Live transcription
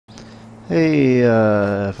Hey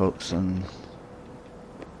folks, and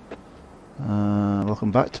welcome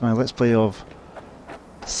back to my Let's Play of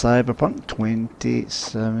Cyberpunk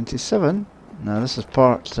 2077. Now this is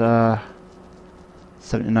part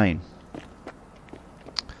 79.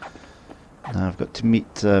 Now I've got to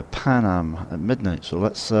meet Panam at midnight, so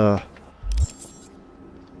let's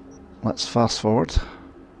fast forward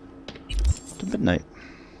to midnight.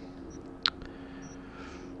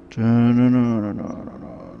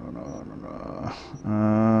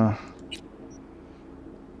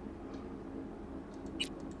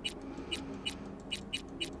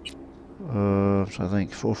 So I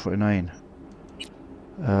think 4:49.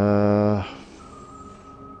 So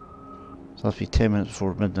that'll be 10 minutes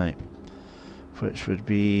before midnight, which would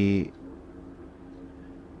be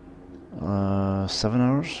 7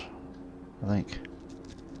 hours, I think.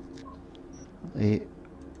 8.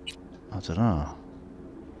 I don't know.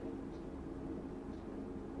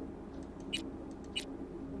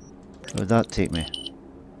 Where would that take me?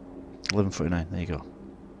 11:49. There you go.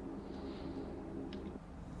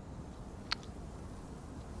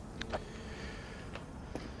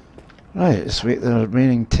 Right, let's wait the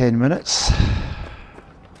remaining 10 minutes.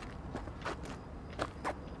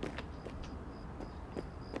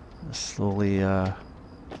 Let's slowly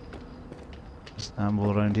just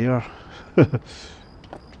amble around here.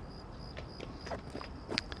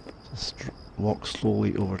 Just walk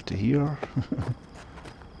slowly over to here.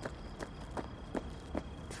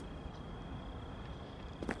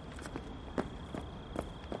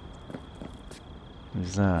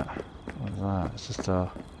 What's that? What's that? It's just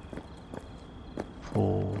a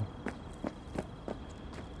pole.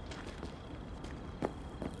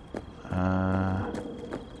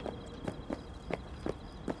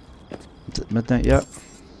 Is it midnight yet?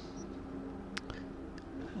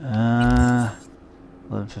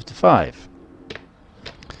 11:55.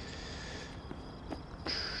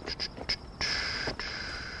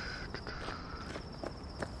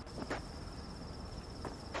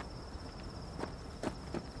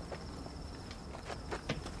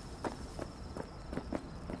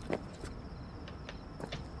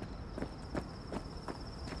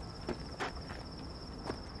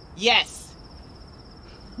 Yes.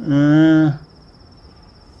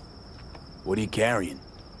 What are you carrying?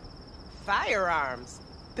 Firearms.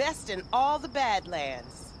 Best in all the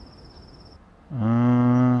Badlands.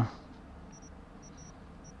 Can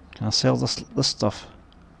I sell this stuff?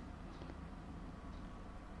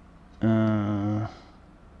 Yeah,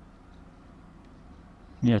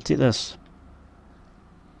 take this.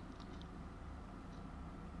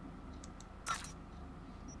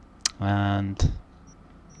 And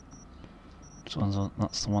which one's on?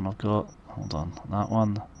 That's the one I've got. Hold on, that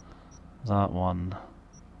one,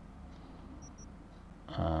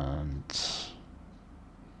 and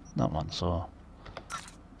that one. So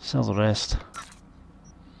sell the rest.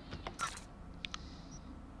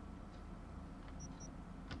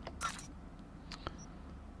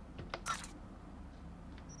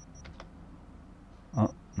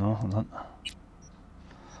 Oh no, hold on.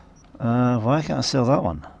 Why can't I sell that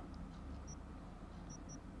one?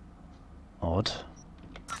 Odd.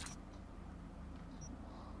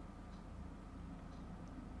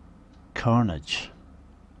 Carnage.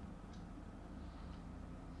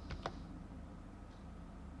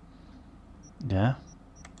 Yeah.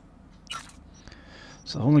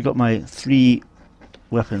 So I've only got my 3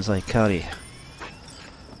 weapons I carry.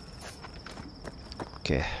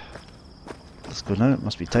 Okay. Let's go now, it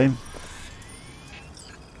must be time.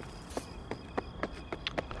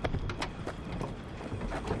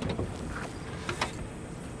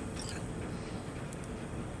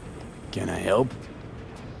 Can I help?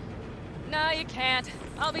 No, you can't.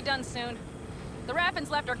 I'll be done soon. The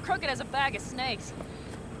Raffins left are crooked as a bag of snakes.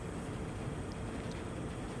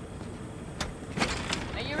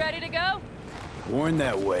 Are you ready to go? Born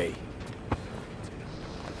that way.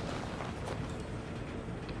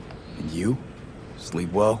 And you?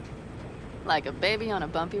 Sleep well? Like a baby on a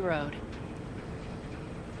bumpy road.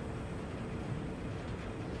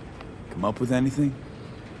 Come up with anything?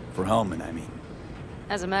 For Hellman, I mean.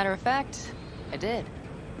 As a matter of fact, I did.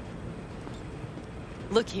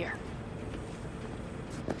 Look here.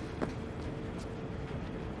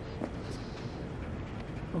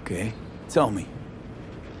 Okay, tell me.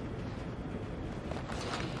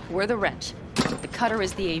 We're the wrench. The cutter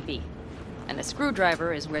is the AV. And the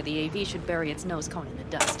screwdriver is where the AV should bury its nose cone in the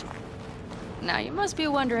dust. Now you must be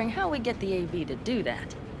wondering how we get the AV to do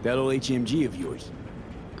that. That old HMG of yours.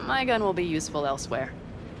 My gun will be useful elsewhere.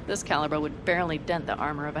 This caliber would barely dent the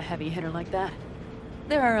armor of a heavy hitter like that.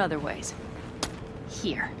 There are other ways.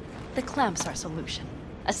 Here, the clamps are solution.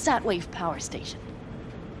 A Satwave power station.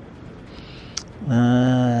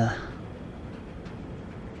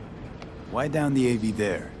 Why down the AV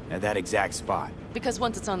there, at that exact spot? Because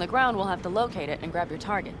once it's on the ground, we'll have to locate it and grab your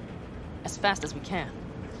target. As fast as we can.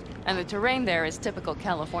 And the terrain there is typical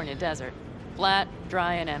California desert. Flat,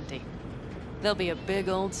 dry, and empty. There'll be a big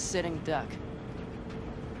old sitting duck.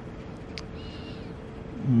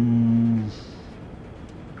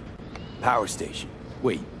 Power station.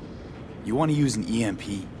 Wait, you want to use an EMP?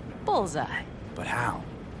 Bullseye. But how?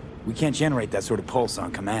 We can't generate that sort of pulse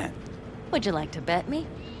on command. Would you like to bet me?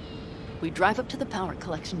 We drive up to the power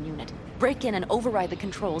collection unit, break in and override the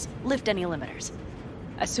controls, lift any limiters.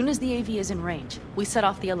 As soon as the AV is in range, we set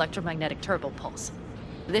off the electromagnetic turbo pulse.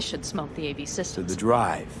 This should smoke the AV So systems. the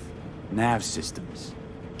drive, nav systems.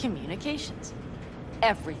 Communications.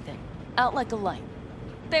 Everything. Out like a light.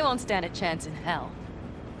 They won't stand a chance in hell.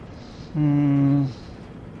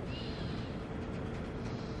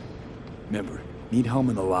 Remember, need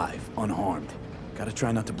Hellman alive, unharmed. Gotta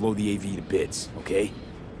try not to blow the AV to bits, okay?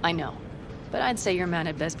 I know. But I'd say your man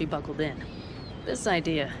had best be buckled in. This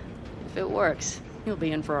idea, if it works, you'll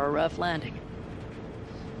be in for a rough landing.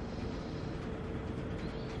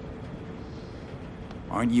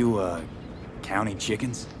 Aren't you, counting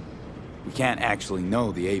chickens? We can't actually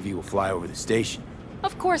know the AV will fly over the station.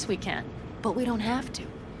 Of course we can, but we don't have to.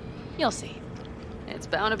 You'll see. It's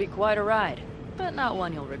bound to be quite a ride, but not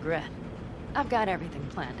one you'll regret. I've got everything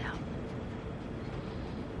planned out.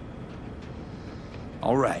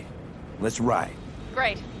 All right, let's ride.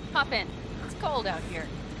 Great. Hop in. It's cold out here.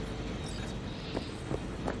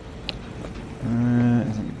 I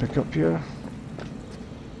think pick up here.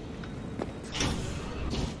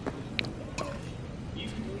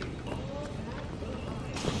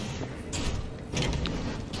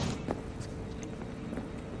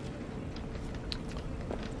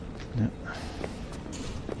 Yep.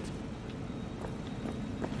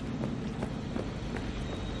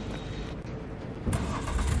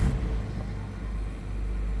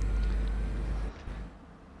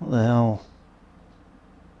 What the hell?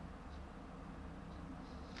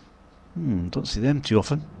 Don't see them too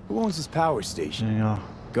often. Who owns this power station? There you are.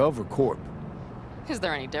 Gov or Corp? Is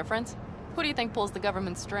there any difference? Who do you think pulls the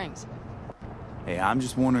government's strings? Hey, I'm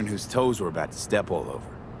just wondering whose toes we're about to step all over.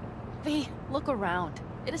 V, look around.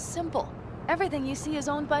 It is simple. Everything you see is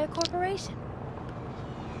owned by a corporation.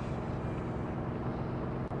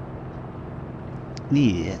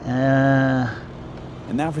 Yeah.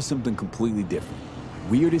 And now for something completely different.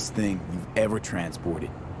 Weirdest thing you've ever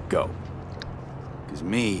transported. Go. Cause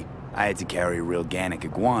me, I had to carry a real Gannic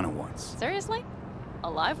iguana once. Seriously? A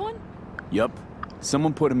live one? Yup.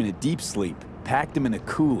 Someone put him in a deep sleep, packed him in a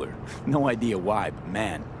cooler. No idea why, but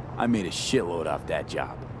man, I made a shitload off that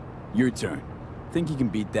job. Your turn. Think you can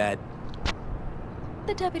beat that?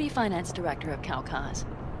 The Deputy Finance Director of Calcaz.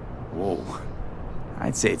 Whoa.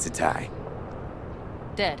 I'd say it's a tie.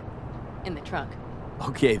 Dead. In the trunk.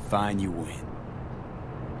 Okay, fine, you win.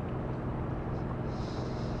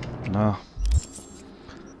 No.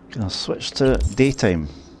 Gonna switch to daytime.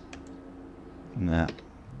 Nah.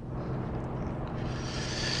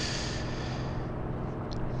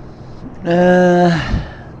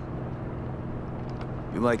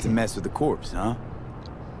 You like to mess with the corpse, huh?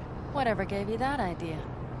 Whatever gave you that idea?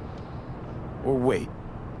 Or wait,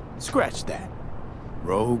 scratch that.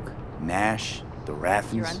 Rogue, Nash, the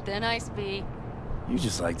Rathens. You're on thin ice, V. You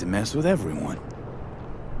just like to mess with everyone.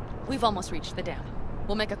 We've almost reached the dam.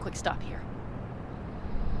 We'll make a quick stop here.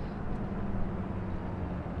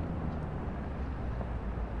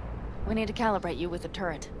 We need to calibrate you with the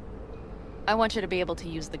turret. I want you to be able to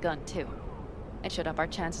use the gun, too. It should up our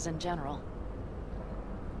chances in general.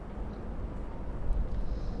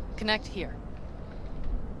 Connect here.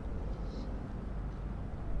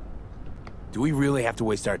 Do we really have to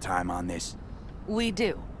waste our time on this? We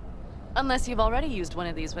do. Unless you've already used one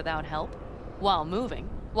of these without help, while moving,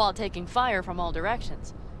 while taking fire from all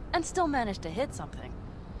directions, and still managed to hit something.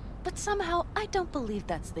 But somehow, I don't believe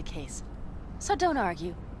that's the case. So don't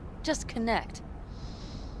argue. Just connect.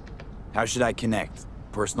 How should I connect?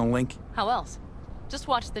 Personal link? How else? Just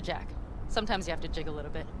watch the jack. Sometimes you have to jig a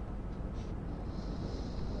little bit.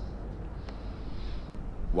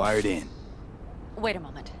 Wired in. Wait a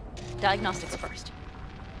moment. Diagnostics first.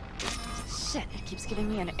 Shit, it keeps giving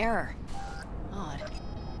me an error. Odd.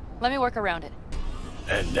 Let me work around it.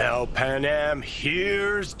 And now, Panam,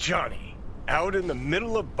 here's Johnny. Out in the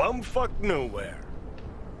middle of bumfuck nowhere.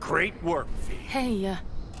 Great work, V. Hey,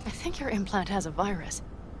 I think your implant has a virus.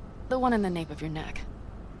 The one in the nape of your neck.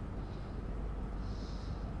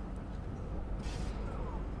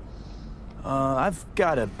 I've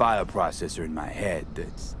got a bioprocessor in my head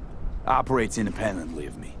that operates independently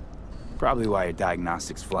of me. Probably why your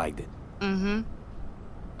diagnostics flagged it. Mm-hmm.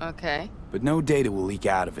 Okay. But no data will leak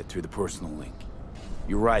out of it through the personal link.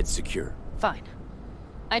 Your ride's secure. Fine.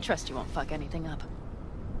 I trust you won't fuck anything up.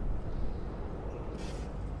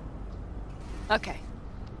 Okay.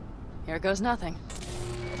 Here goes nothing.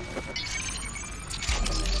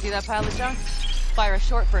 See that pile of junk? Fire a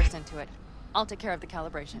short burst into it. I'll take care of the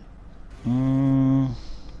calibration.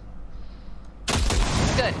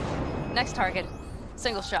 Good. Next target.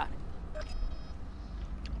 Single shot.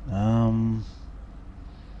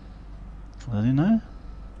 Ready now?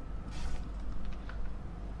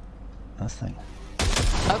 That thing.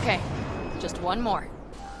 Okay. Just one more.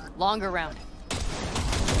 Longer round.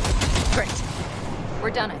 Great. We're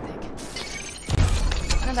done, I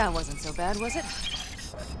think. And that wasn't so bad, was it?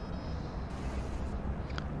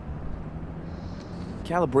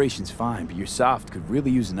 Calibration's fine, but your soft could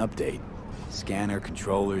really use an update. Scanner,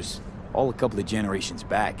 controllers, all a couple of generations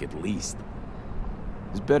back at least.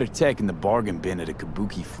 There's better tech in the bargain bin at a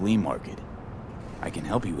kabuki flea market. I can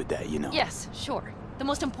help you with that, you know. Yes, sure. The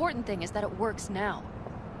most important thing is that it works now.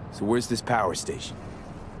 So where's this power station?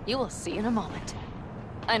 You will see in a moment.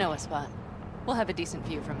 I know a spot. We'll have a decent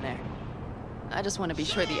view from there. I just want to be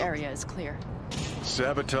sure the area is clear.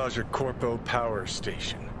 Sabotage a Corpo power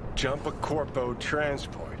station. Jump a Corpo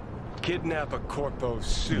transport. Kidnap a Corpo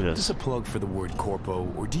suit. Yes. Is this a plug for the word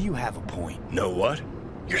corpo, or do you have a point? Know what?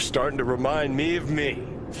 You're starting to remind me of me,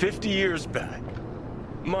 50 years back.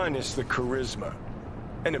 Minus the charisma.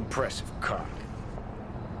 An impressive cock.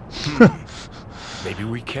 Maybe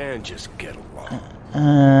we can just get along.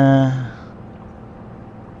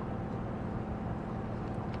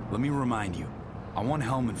 Let me remind you, I want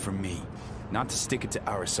Hellman from me, not to stick it to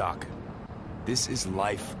Arasaka. This is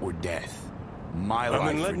life or death. My life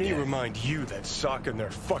or death. Let me remind you that Sokka and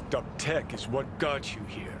their fucked up tech is what got you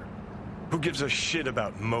here. Who gives a shit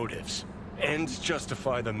about motives? Ends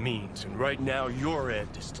justify the means, and right now your end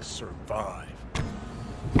is to survive.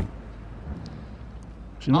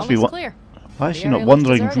 She must All be is wa- clear. Why is The she not area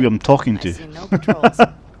wondering looks who I'm talking I to? see no patrols.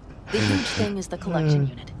 The huge thing is the collection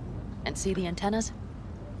unit. And see the antennas?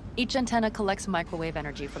 Each antenna collects microwave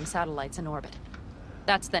energy from satellites in orbit.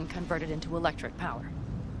 That's then converted into electric power.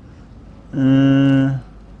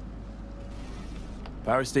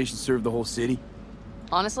 Power stations serve the whole city?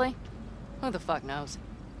 Honestly? Who the fuck knows?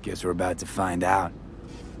 Guess we're about to find out.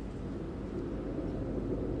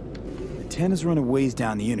 Antennas run a ways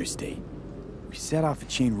down the interstate. We set off a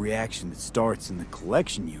chain reaction that starts in the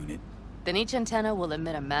collection unit, Then each antenna will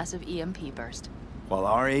emit a massive EMP burst. while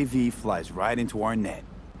our AV flies right into our net.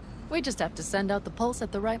 We just have to send out the pulse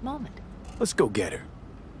at the right moment. Let's go get her.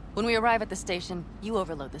 When we arrive at the station, you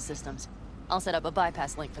overload the systems. I'll set up a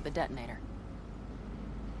bypass link for the detonator.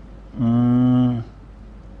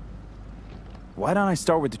 Why don't I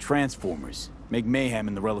start with the transformers? Make mayhem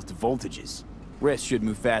in the relative voltages. Rest should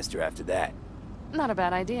move faster after that. Not a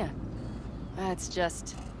bad idea. It's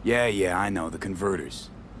just... Yeah, I know, the converters.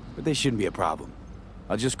 But they shouldn't be a problem.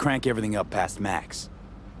 I'll just crank everything up past max.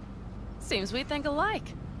 seems we think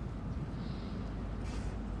alike.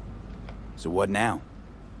 So what now?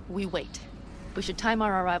 We wait. We should time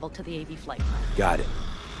our arrival to the AV flight. Got it.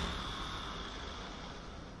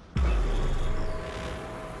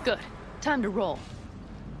 Good. Time to roll.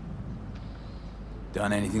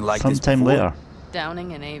 Done anything like this Sometime before? later.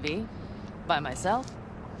 Downing an AV? By myself?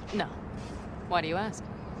 No. Why do you ask?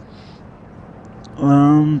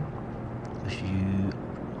 If you...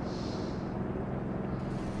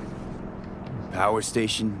 Power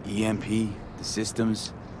station, EMP, the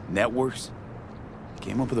systems, networks.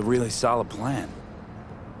 Came up with a really solid plan.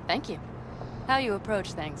 Thank you. How you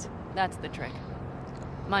approach things, that's the trick.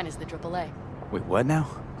 Mine is the AAA. Wait, what now?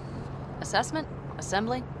 Assessment,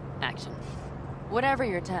 assembly, action. Whatever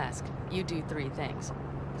your task, you do 3 things.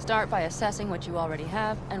 Start by assessing what you already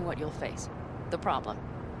have and what you'll face. The problem.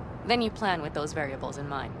 Then you plan with those variables in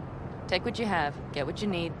mind. Take what you have, get what you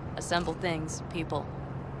need, assemble things, people.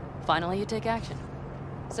 Finally, you take action.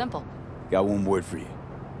 Simple. Got one word for you.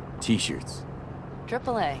 T-shirts.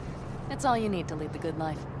 AAA. It's all you need to lead the good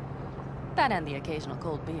life. That and the occasional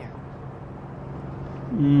cold beer.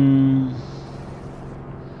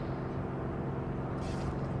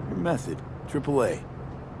 Your method. AAA.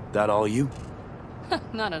 That all you?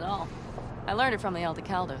 Not at all. I learned it from the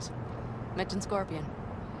Aldecaldos. Mitch and Scorpion.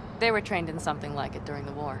 They were trained in something like it during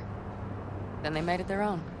the war. Then they made it their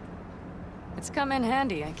own. It's come in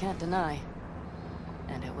handy, I can't deny.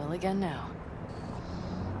 And it will again now.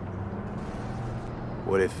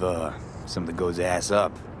 What if, something goes ass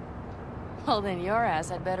up? Well, then your ass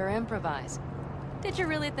had better improvise. Did you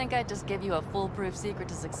really think I'd just give you a foolproof secret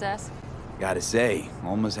to success? Gotta say,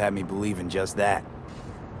 almost had me believing just that.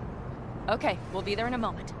 Okay, we'll be there in a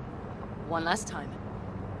moment. One last time.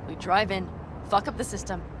 We drive in, fuck up the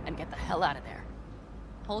system, and get the hell out of there.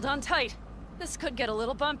 Hold on tight. This could get a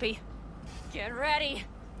little bumpy. Get ready.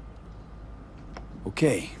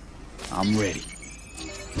 Okay, I'm ready.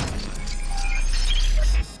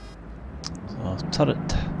 So, turret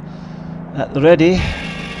at the ready.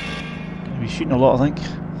 Gonna be shooting a lot, I think.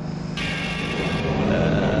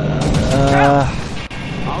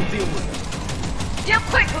 I'll deal with it. Jump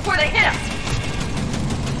quick before they hit us!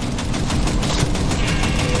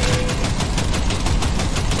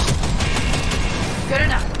 Good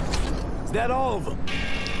enough. Is that all of them?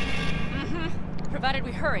 Mm-hmm. Provided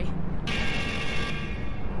we hurry.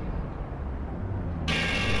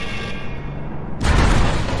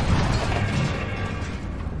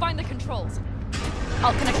 Find the controls.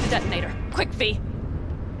 I'll connect the detonator. Quick, V.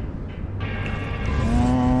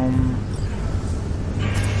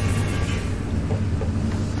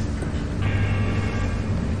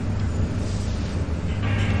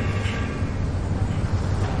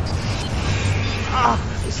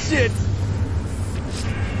 Shit!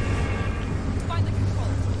 Find the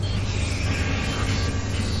controls.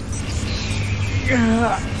 Okay.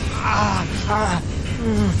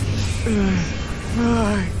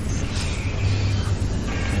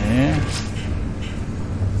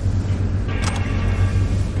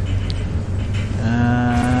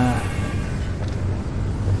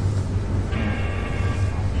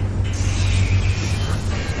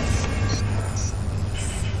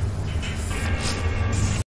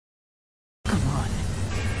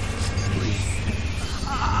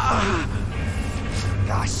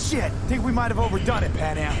 Ah, shit! Think we might have overdone it,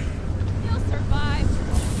 Panam. You'll survive.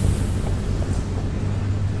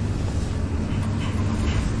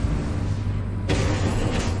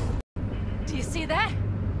 Do you see that?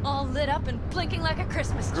 All lit up and blinking like a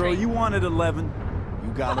Christmas tree. Girl, you wanted 11.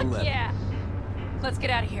 You got Fuck 11. yeah. Let's get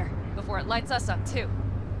out of here before it lights us up too.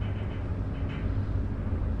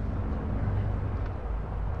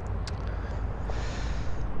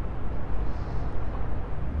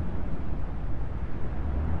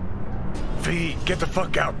 V, get the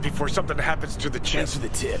fuck out before something happens to the chip. Thanks for the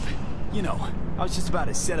tip. You know, I was just about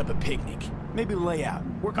to set up a picnic. Maybe lay out.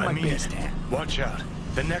 Work on my base stand. Watch out.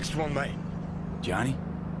 The next one might. Johnny?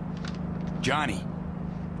 Johnny!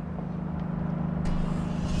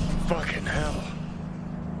 Fucking hell.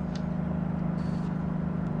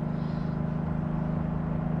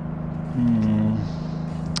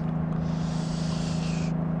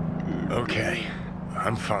 Okay,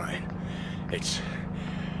 I'm fine.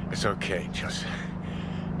 It's okay,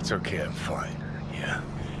 it's okay, I'm fine, yeah.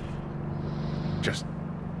 Just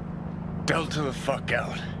delta the fuck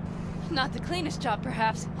out. Not the cleanest job,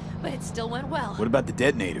 perhaps, but it still went well. What about the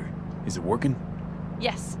detonator? Is it working?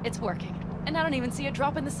 Yes, it's working. And I don't even see a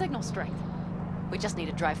drop in the signal strength. We just need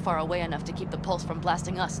to drive far away enough to keep the pulse from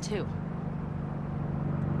blasting us, too.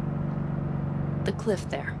 The cliff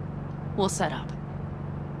there. We'll set up.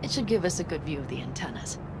 It should give us a good view of the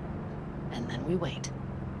antennas. And then we wait.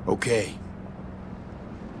 Okay.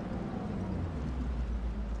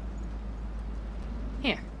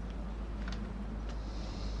 Here.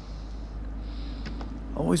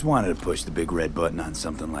 Always wanted to push the big red button on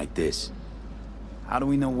something like this. How do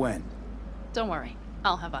we know when? Don't worry.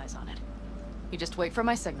 I'll have eyes on it. You just wait for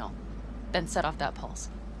my signal. Then set off that pulse.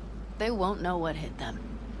 They won't know what hit them.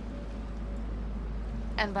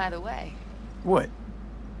 And by the way... What?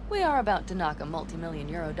 We are about to knock a multi-million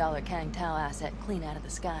euro Kang Tao asset clean out of the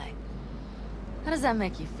sky. How does that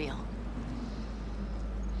make you feel?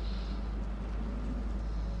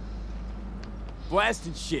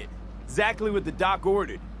 Blasting shit. Exactly what the doc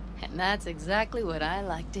ordered. And that's exactly what I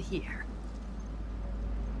like to hear.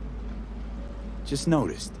 Just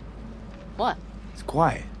noticed. What? It's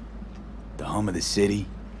quiet. The hum of the city,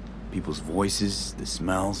 people's voices, the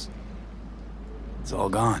smells. It's all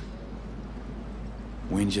gone.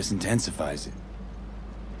 Wind just intensifies it.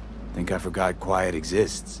 Think I forgot quiet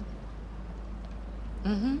exists.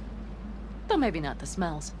 Mm-hmm. Though maybe not the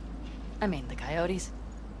smells. I mean, the coyotes.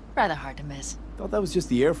 Rather hard to miss. Thought that was just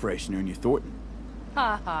the air freshener in your Thornton.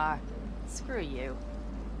 Ha ha. Screw you.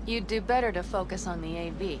 You'd do better to focus on the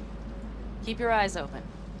AV. Keep your eyes open.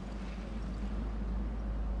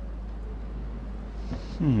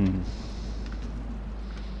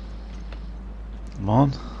 Come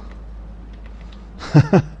on.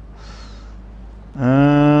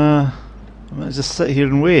 Let's just sit here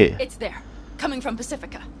and wait. It's there. Coming from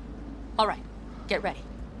Pacifica. Alright. Get ready.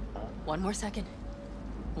 One more second.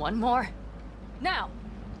 One more. Now!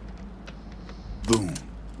 Boom.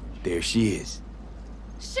 There she is.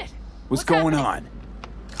 Shit! What's going happening?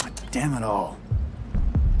 on? God damn it all.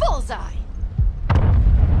 Bullseye!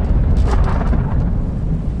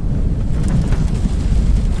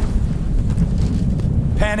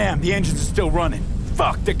 Panam, the engines are still running.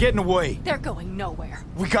 Fuck, they're getting away. They're going nowhere.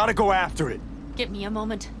 We gotta go after it. Give me a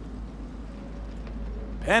moment.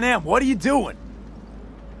 Panam, what are you doing?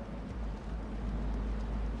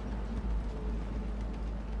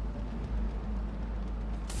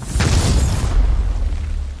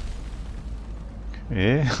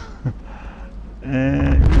 Yeah.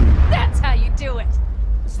 That's how you do it!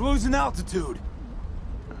 It's losing altitude.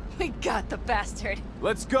 We got the bastard.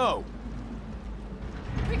 Let's go.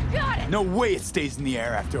 We got it! No way it stays in the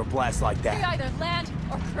air after a blast like We that. either land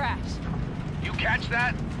or crash. You catch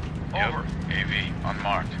that? Over. AV,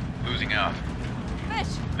 unmarked. Losing out. Fish!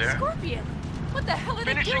 There? Scorpion! What the hell are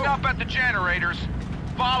they Finishing doing? up at the generators.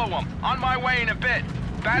 Follow them. On my way in a bit.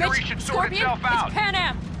 Battery Mitch, should sort Scorpion, itself out. It's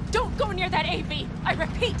Panam! Don't go near that AV! I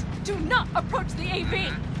repeat, do not approach the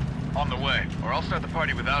AV! On the way, or I'll start the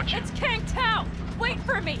party without you. It's Kang Tao! Wait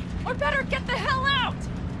for me! Or better, get the hell out!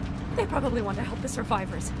 They probably want to help the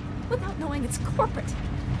survivors, without knowing it's corporate.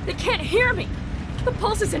 They can't hear me! The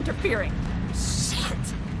pulse is interfering.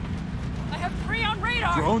 Shit! I have 3 on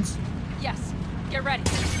radar! Drones? Yes, get ready.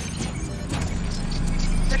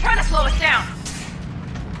 They're trying to slow us down.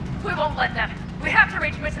 We won't let them. We have to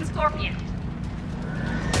reach Mitch and Scorpion.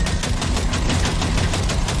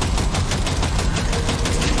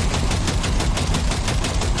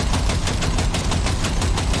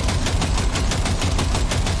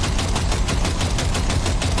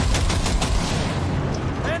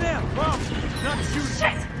 Panam, bro! Not shooting.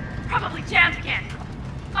 Shit! Probably jammed again.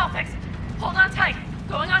 I'll fix it. Hold on tight.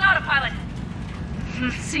 Going on autopilot.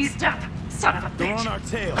 Seized up. Son of a They're on bitch. our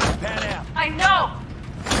tail. Panam. I know!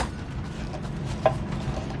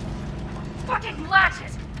 Fucking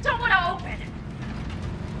latches! Don't want to open!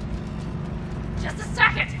 Just a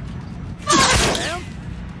second! Panam?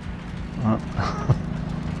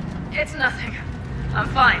 It's nothing. I'm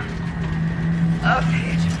fine.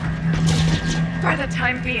 Okay, just for the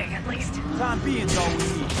time being, at least. Time being's all we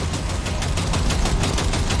need.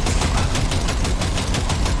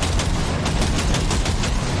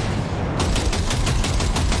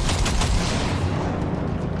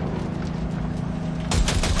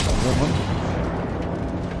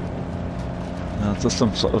 Just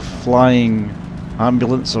some sort of flying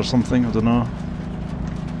ambulance or something, I don't know.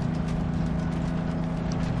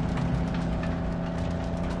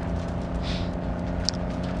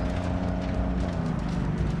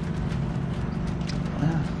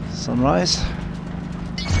 Sunrise.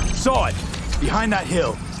 Saw it! Behind that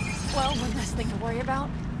hill. Well, one less thing to worry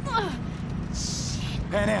about. Ugh,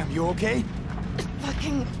 Panam, you okay?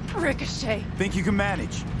 fucking ricochet. Think you can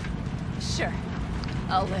manage? Sure.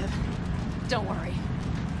 I'll live. Don't worry.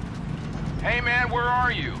 Hey man, where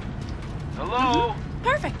are you? Hello?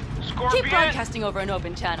 Perfect. Scorpion? Keep broadcasting over an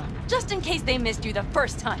open channel, just in case they missed you the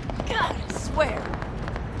first time. God, I swear.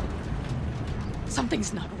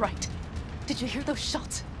 Something's not right. Did you hear those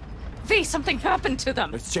shots? V, something happened to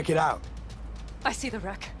them. Let's check it out. I see the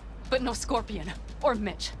wreck, but no Scorpion or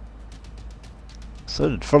Mitch.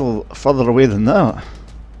 Sounded further away than that.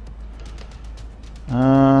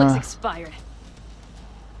 Looks expired.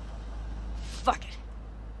 Fuck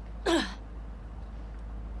it.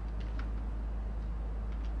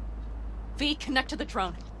 V, connect to the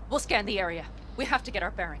drone. We'll scan the area. We have to get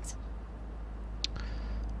our bearings.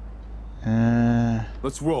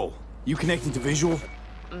 Let's roll. You connecting to visual?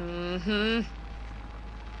 Mm-hmm.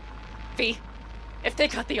 V, if they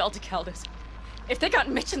got the Aldecaldos, if they got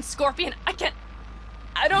Mitch and Scorpion, I don't...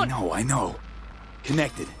 I know.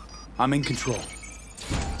 Connected. I'm in control.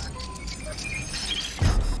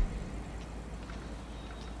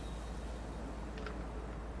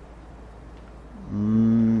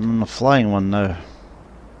 A flying one now.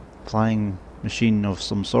 Flying machine of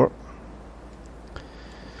some sort.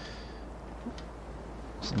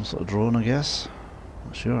 Some sort of drone, I guess.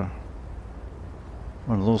 Not sure.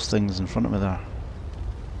 One of those things in front of me there.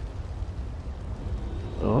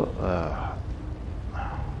 Oh,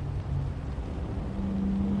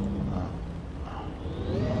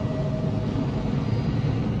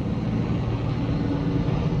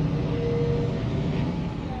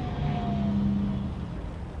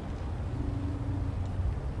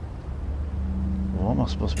 what am I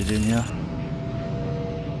supposed to be doing here?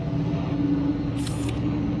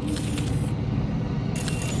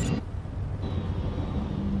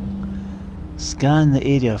 Scan the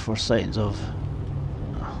area for signs of...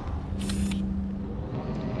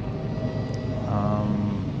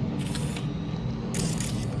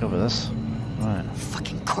 this. Right.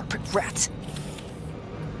 Fucking corporate rats.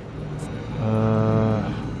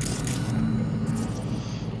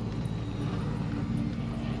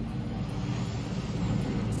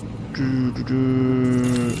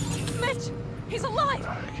 Mitch! He's alive!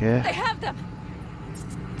 Okay. They have them!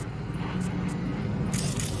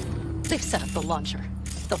 They've set up the launcher.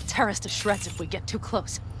 They'll tear us to shreds if we get too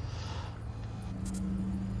close.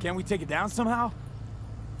 Can't we take it down somehow?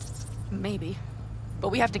 Maybe. But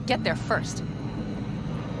we have to get there first.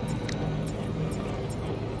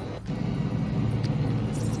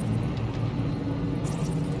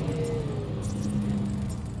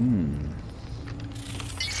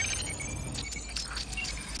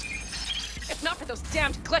 If not for those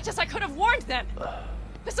damned glitches, I could have warned them!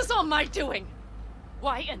 This is all my doing!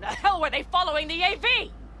 Why in the hell were they following the AV?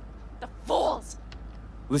 The fools!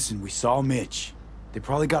 Listen, we saw Mitch. They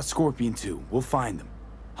probably got Scorpion too. We'll find them.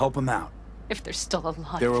 Help them out. If they're still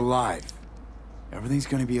alive. They're alive. Everything's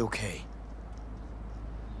gonna be okay.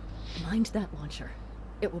 Mind that launcher.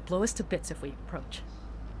 It will blow us to bits if we approach.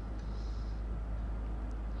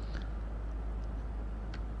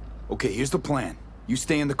 Okay, here's the plan. You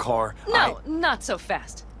stay in the car. No, not so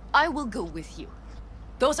fast. I will go with you.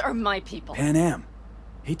 Those are my people. Panam,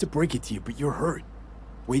 hate to break it to you, but you're hurt.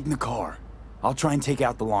 Wait in the car. I'll try and take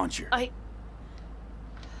out the launcher.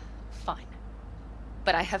 Fine.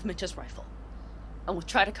 But I have Mitch's rifle. And we'll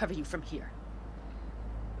try to cover you from here.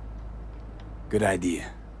 Good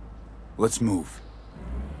idea. Let's move.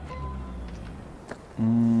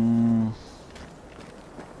 Now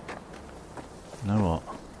what?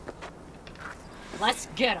 Let's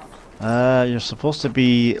get him. You're supposed to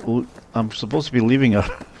be... I'm supposed to be leaving her.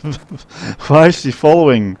 Why is she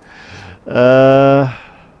following?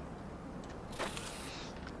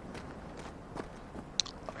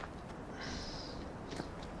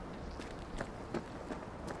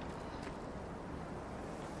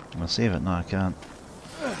 I'll save it. No, I can't.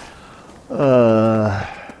 I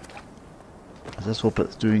just hope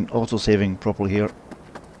it's doing auto-saving properly here.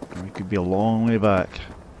 We could be a long way back.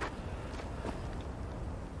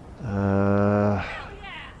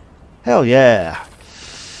 Hell yeah!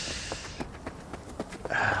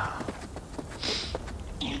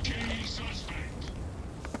 Okay, suspect.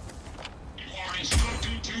 You are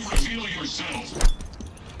instructed to reveal yourself.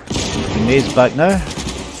 Grenades back now.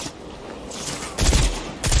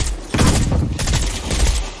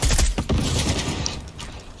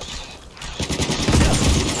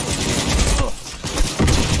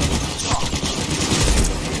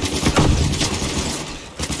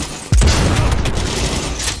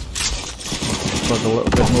 A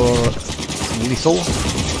little bit more lethal.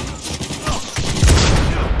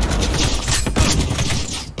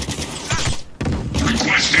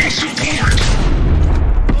 Requesting support.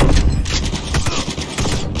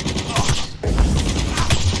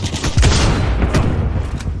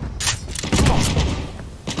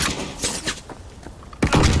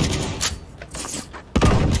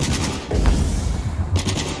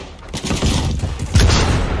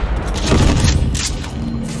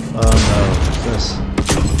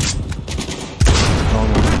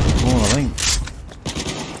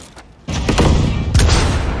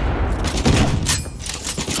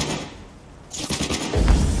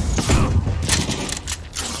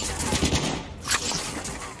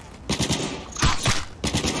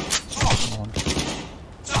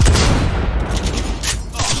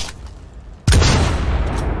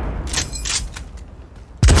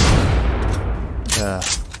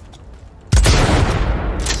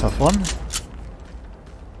 Tough one.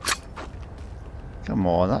 Come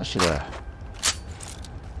on, that should have...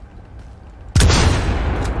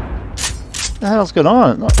 What the hell's going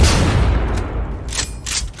on?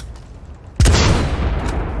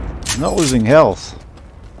 Not losing health.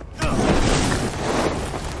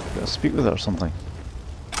 Gotta speak with her or something.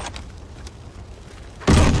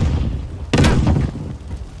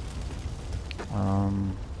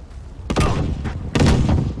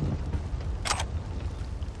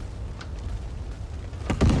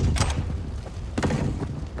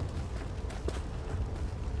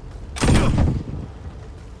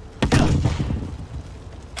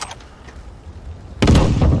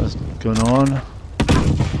 What's going on?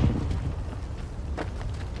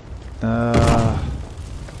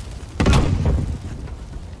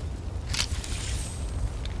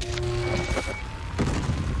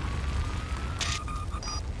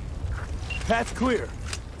 Path's clear.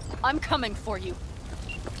 I'm coming for you.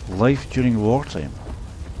 Life during wartime.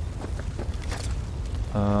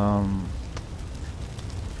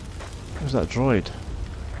 Where's that droid?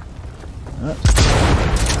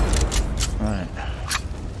 Right.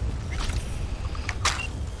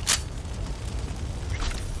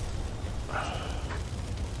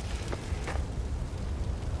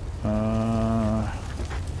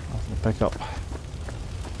 pick up.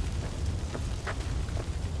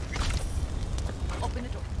 Open the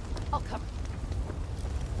door. I'll cover.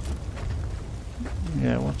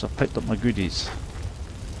 Yeah, once I've picked up my goodies.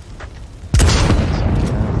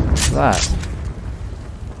 That.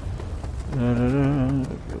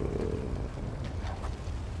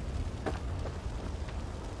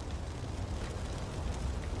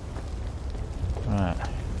 Right.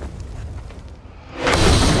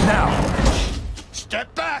 Now!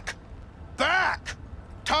 Step back! Back!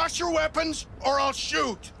 Toss your weapons, or I'll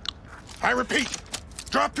shoot! I repeat,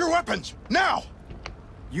 drop your weapons, now!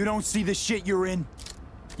 You don't see the shit you're in?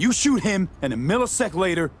 You shoot him, and a millisecond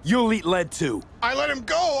later, you'll eat lead too. I let him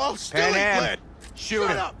go, I'll still eat Panam, lead! shoot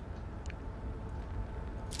Shut him. up!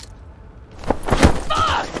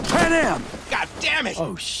 Panam! God damn it!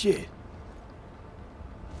 Oh shit.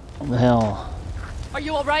 What the hell? Are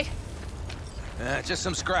you alright? Just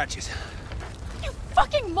some scratches. You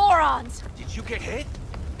fucking morons! Did you get hit?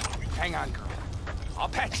 Hang on, girl. I'll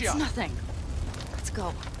patch you It's up. nothing. Let's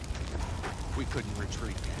go. We couldn't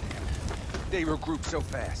retreat, Panam. They regrouped so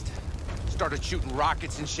fast. Started shooting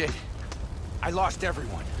rockets and shit. I lost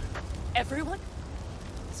everyone. Everyone?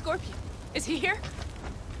 Scorpion, is he here?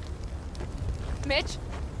 Mitch?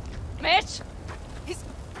 Mitch?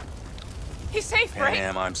 He's safe, right?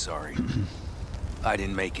 Panam, I'm sorry. I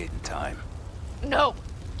didn't make it in time. No.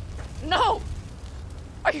 No!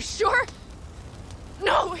 Are you sure?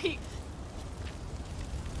 No, he...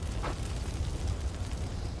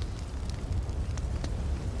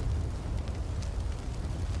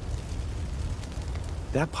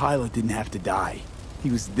 That pilot didn't have to die. He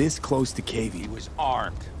was this close to He caving. was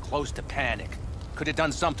armed, close to panic. Could have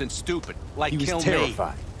done something stupid, like He was kill me.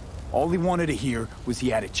 terrified. All he wanted to hear was he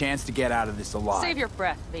had a chance to get out of this alive. Save your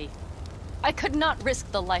breath, V. I could not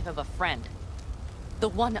risk the life of a friend. The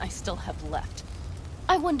one I still have left.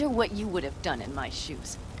 I wonder what you would have done in my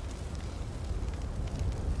shoes.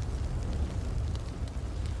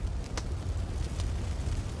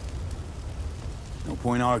 No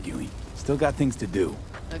point arguing. Still got things to do.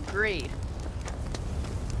 Agreed.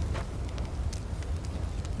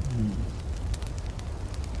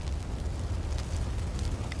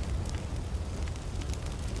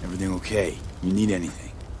 Everything okay? You need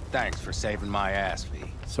anything? Thanks for saving my ass, V.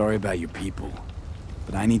 Sorry about your people,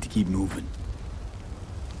 but I need to keep moving.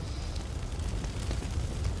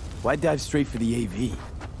 Why dive straight for the AV?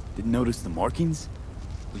 Didn't notice the markings?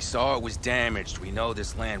 We saw it was damaged. We know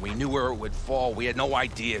this land. We knew where it would fall. We had no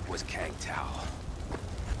idea it was Kang Tao.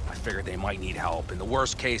 I figured they might need help. In the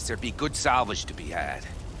worst case, there'd be good salvage to be had.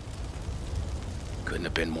 Couldn't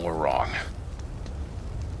have been more wrong.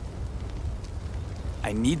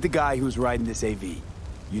 I need the guy who's riding this AV.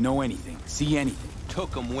 You know anything, see anything?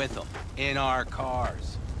 Took them with them. In our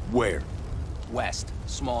cars. Where? West.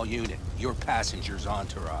 Small unit. Your passenger's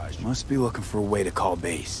entourage. Must be looking for a way to call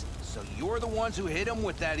base. So you're the ones who hit him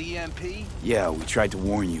with that EMP? Yeah, we tried to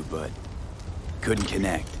warn you, but couldn't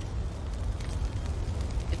connect.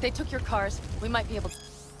 If they took your cars, we might be able to...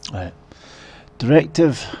 Right.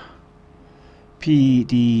 Directive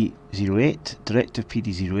PD-08. Directive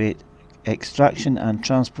PD-08. Extraction and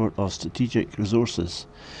transport of strategic resources.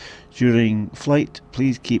 During flight,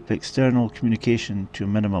 please keep external communication to a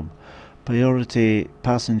minimum. Priority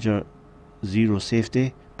passenger 0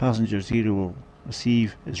 safety. Passenger 0 will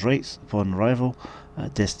receive his rights upon arrival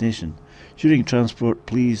at destination. During transport,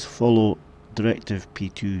 please follow Directive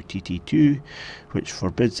P2-TT2, which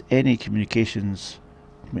forbids any communication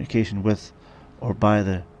with or by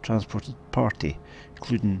the transported party,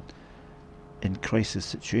 including in crisis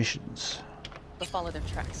situations. We'll follow their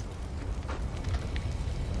tracks.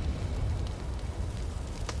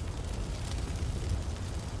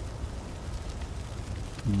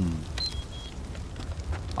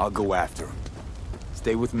 I'll go after him.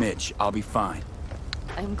 Stay with Mitch, I'll be fine.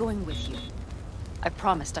 I am going with you. I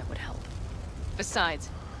promised I would help. Besides,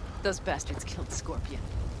 those bastards killed Scorpion.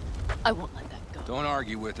 I won't let that go. Don't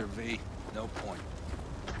argue with her, V. No point.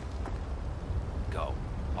 Go.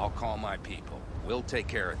 I'll call my people. We'll take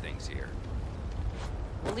care of things here.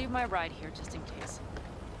 We'll leave my ride here just in case.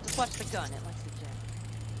 Just watch the gun, it likes to jam.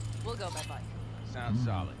 We'll go bye-bye. Sounds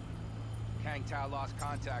solid. Kang Tao lost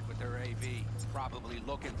contact with her AV. Probably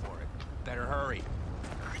looking for it. Better hurry.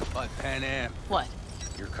 But Panam, What?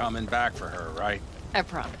 you're coming back for her, right? I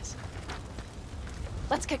promise.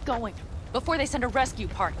 Let's get going, before they send a rescue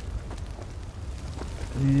party.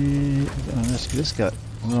 Rescue this guy.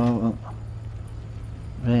 Well,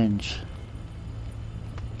 range.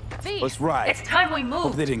 V, Let's ride. it's time we Hope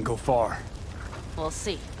move. they didn't go far. We'll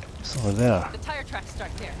see. So there. The tire tracks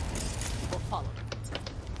start there. We'll follow.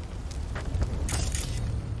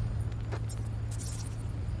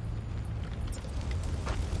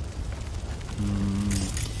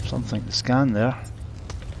 something to scan there.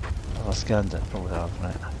 Have I scanned it? Probably have,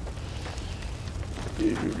 right.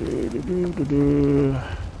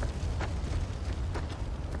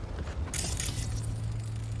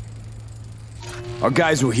 Our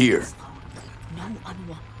guys were here. No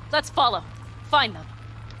unwanted. Let's follow. Find them.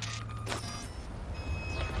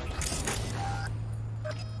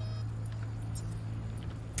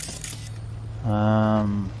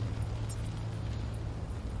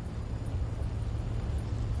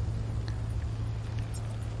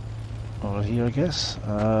 Over here, I guess.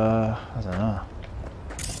 I don't know.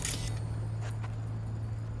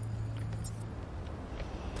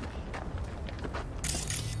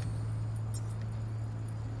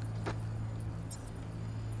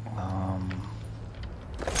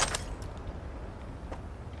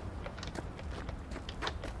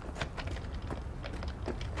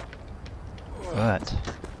 Right.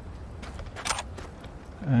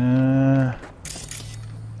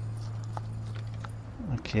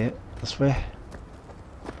 Okay, this way.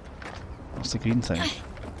 What's the green thing?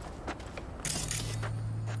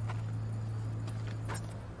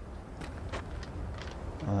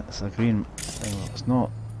 It's a green thing. Well, it's not.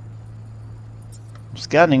 I'm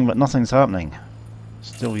scanning, but nothing's happening.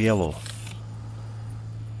 Still yellow.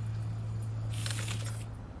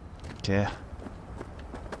 Okay.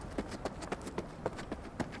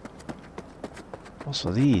 What's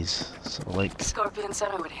with these? Sort of like Scorpion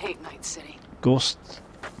said I would hate Night City. ghost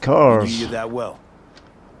Knew cars. you that well.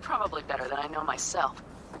 Probably better than I know myself.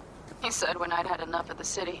 He said when I'd had enough of the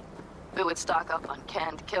city, we would stock up on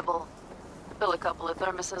canned kibble, fill a couple of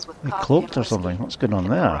thermoses with They coffee cloaked and or whiskey, something. What's going on hit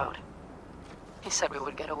the there? road. He said we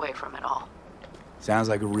would get away from it all. Sounds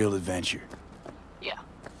like a real adventure. Yeah.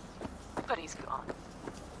 But he's gone.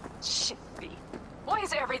 Shit, B. Why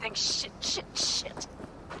is everything shit, shit, shit?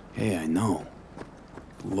 Hey, I know.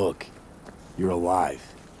 Look, you're alive.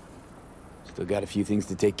 Still got a few things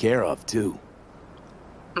to take care of, too.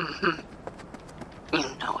 Mm-hmm. You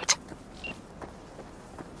know it.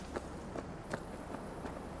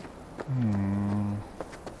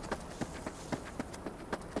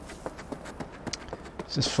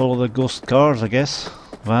 Just follow the ghost cars, I guess.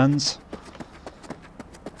 Vans.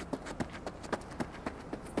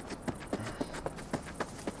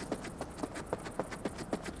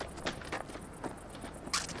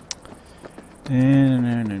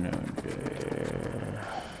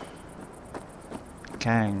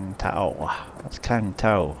 Kang Tao. That's Kang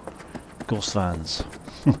Tao. Ghost vans.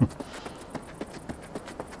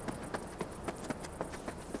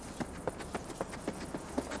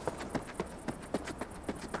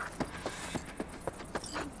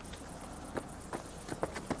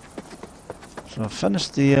 So I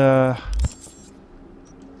finished the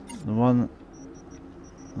one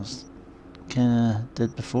I was kinda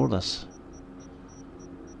did before this.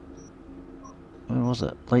 Where was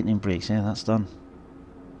it? Lightning breaks, yeah, that's done.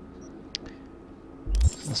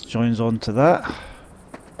 This joins on to that.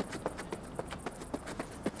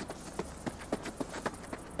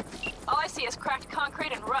 All I see is cracked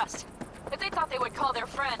concrete and rust. If they thought they would call their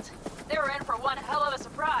friends, they were in for one hell of a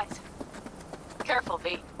surprise. Careful,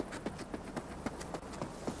 V.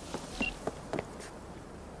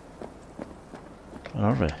 Where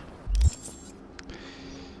are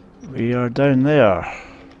we? We are down there.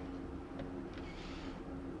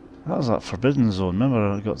 That was that forbidden zone.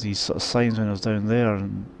 Remember, I got these sort of signs when I was down there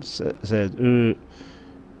and said, "Ooh,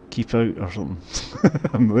 keep out" or something.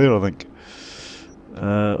 I'm there, I think.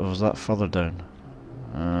 Or was that further down?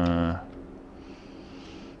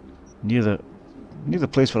 Near the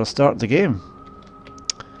place where I started the game.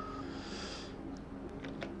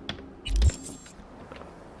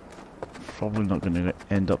 Probably not going to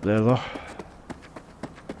end up there though.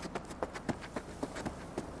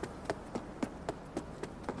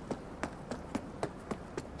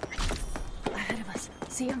 Ahead of us.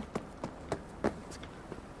 See him?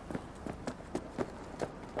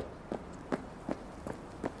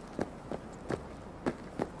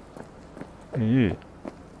 You.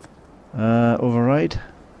 Override.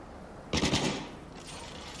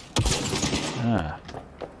 Ah.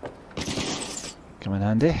 Come in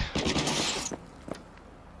handy.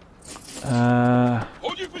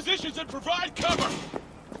 Hold your positions and provide cover!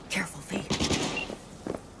 Careful, V.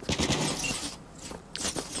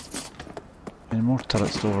 Any more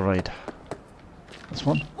turrets to override? This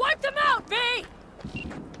one? Wipe them out, V!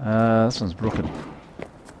 This one's broken.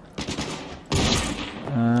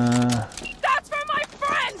 That's for my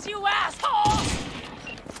friends, you asshole!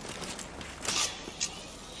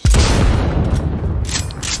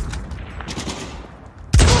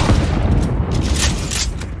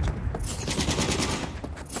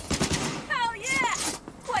 Hell yeah!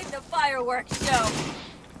 Wipe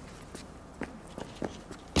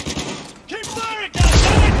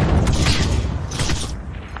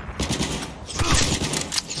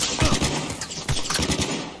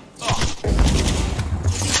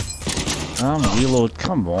Reload,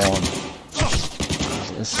 come on.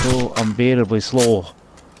 It's so unbearably slow.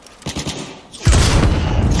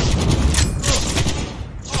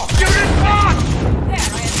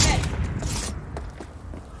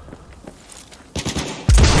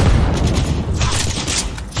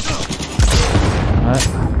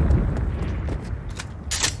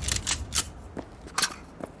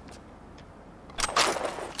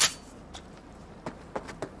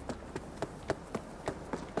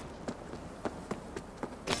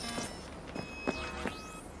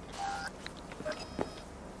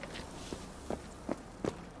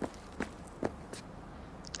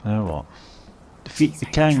 Now what? Defeat the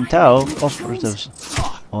Kang Tao operatives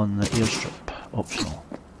on the airstrip. Optional.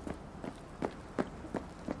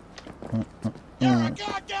 You're a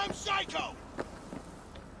goddamn psycho!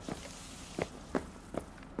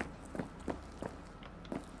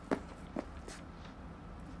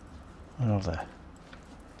 Where are they?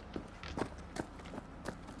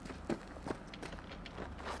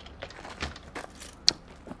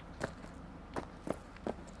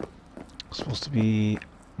 Supposed to be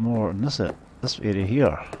more in this area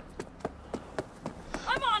here.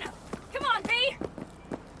 I'm on him! Come on, B!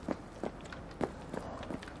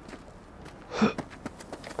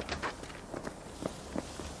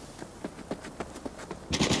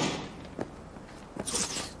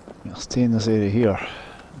 I'll stay in this area here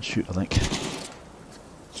and shoot, I think.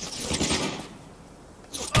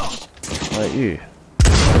 Right, you.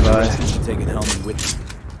 Bye. Taking Hellman with me.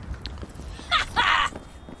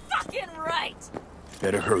 Fucking right!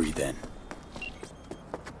 Better hurry then.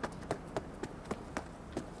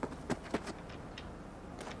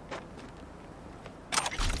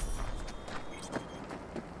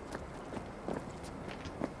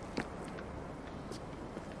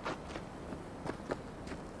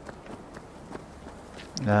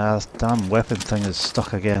 Ah, this damn weapon thing is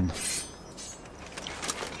stuck again.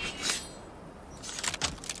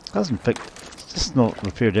 Hasn't picked, it's just not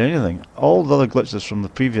repaired anything. All the other glitches from the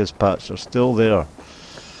previous patch are still there.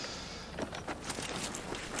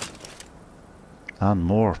 And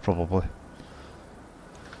more, probably.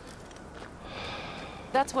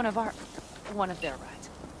 That's one of their rides.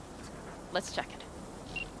 Let's check it.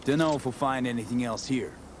 Dunno if we'll find anything else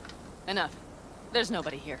here. Enough. There's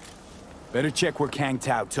nobody here. Better check where Kang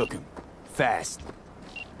Tao took him. Fast.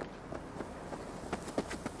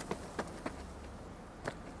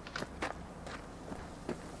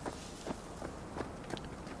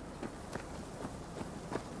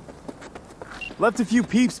 Left a few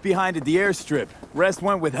peeps behind at the airstrip. Rest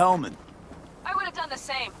went with Hellman. I would have done the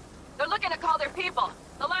same. They're looking to call their people.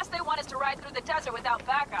 The last they want is to ride through the desert without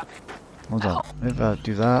backup. Hold on, maybe I'll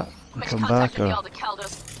do that and come back, or all the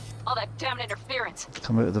Caldos. All that damn interference.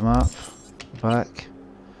 come out of the map, back.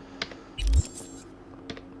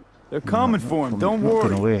 They're coming for him, don't Not worry.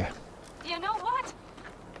 going away. You know what?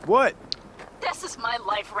 What? This is my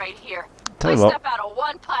life right here. Tell I you what. step out of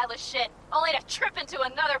one pile of shit, only to trip into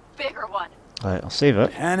another bigger one. Right, I'll save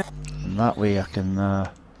it, Panam. and that way I can.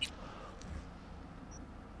 Let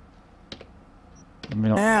me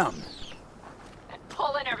not. Panam. And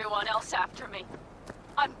pulling everyone else after me.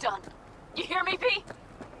 I'm done. You hear me, P?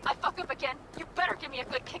 I fuck up again, you better give me a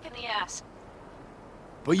good kick in the ass.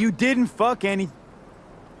 But you didn't fuck any.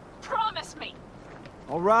 Promise me.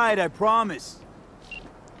 All right, I promise.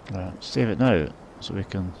 Right, save it now, so we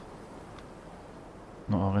can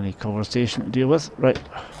not have any conversation to deal with. Right.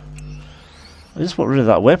 I just want rid of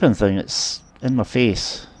that weapon thing. It's in my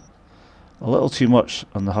face. A little too much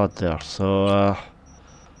on the HUD there. So,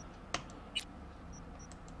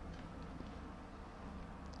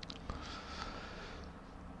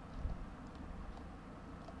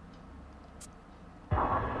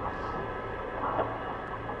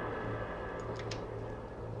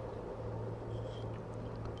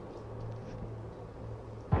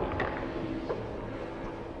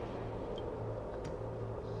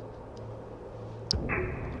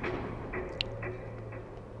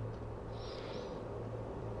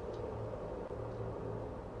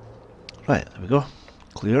 right, there we go.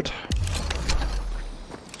 Cleared.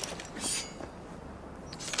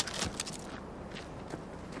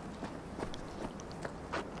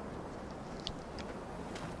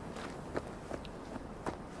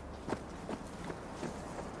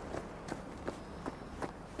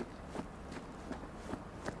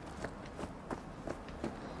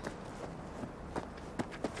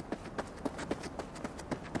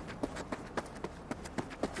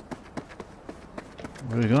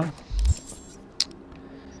 Where are we going?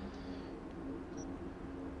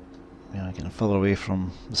 Yeah, getting further away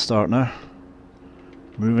from the start now.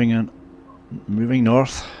 Moving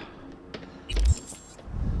north.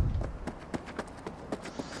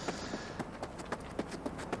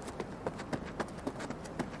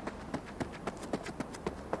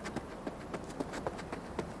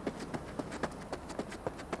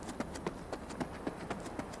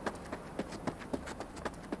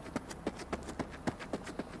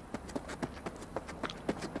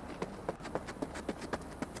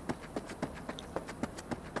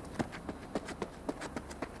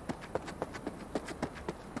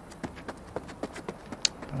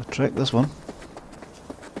 Check this one.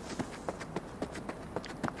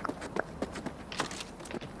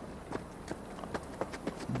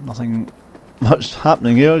 Nothing much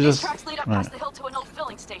happening here, These just... tracks lead up right. past the hill to an old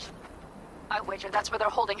filling station. I wager that's where they're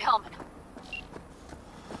holding Hellman.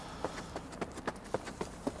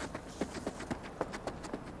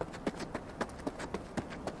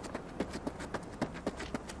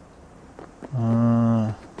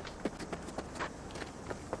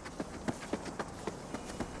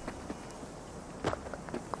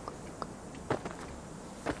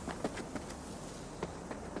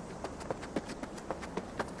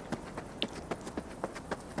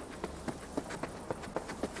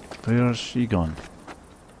 Where's she gone?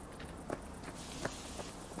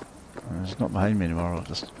 She's not behind me anymore. I'll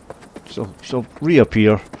just she'll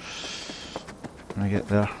reappear when I get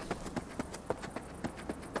there.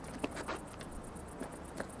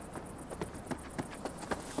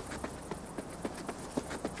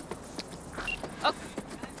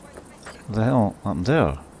 What the hell happened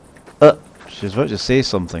there? She's about to say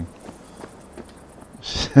something.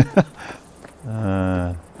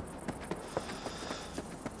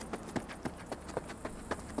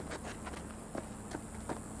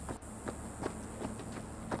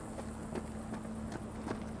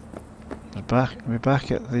 We're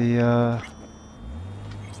back at the I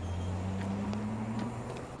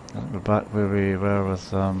think we're back where we were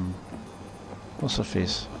with what's her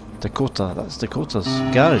face? Dakota. That's Dakota's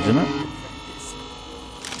garage, isn't it?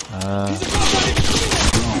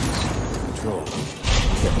 Control.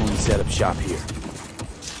 Definitely set up shop here.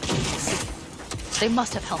 They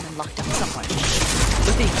must have Hellman locked up somewhere.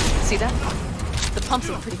 Look, see that? The pumps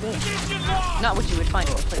look pretty big. Not what you would find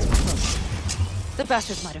in a place with close. The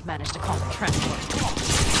bastards might have managed to call it transport.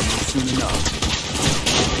 Soon enough.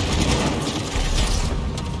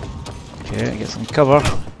 Okay, get some cover.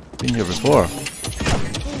 Been here before.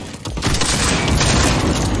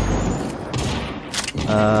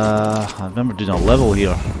 I remember doing a level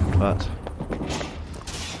here, but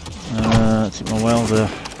it took me a while to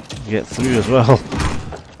get through as well.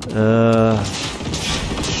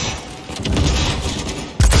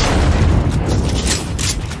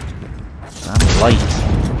 I'm light.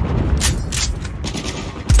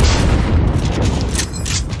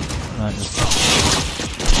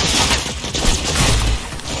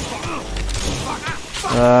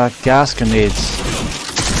 Gas grenades.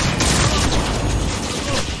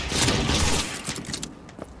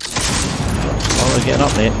 Oh, they're getting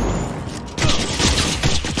up, mate.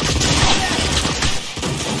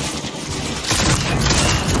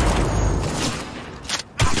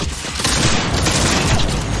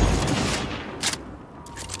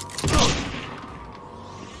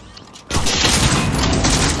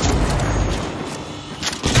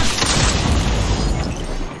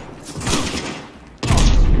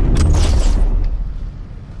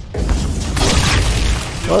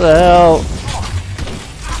 What the hell?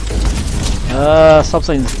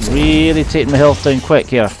 Something's really taking my health down quick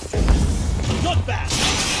here. Not bad,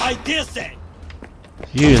 I dare say.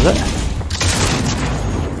 Use it.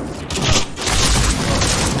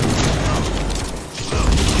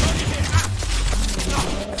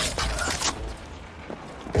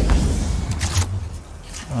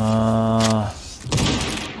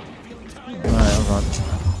 Right, hold on.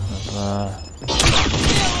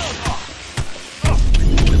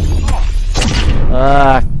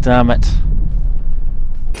 Ah, damn it.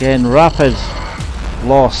 Again, rapid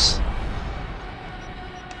loss.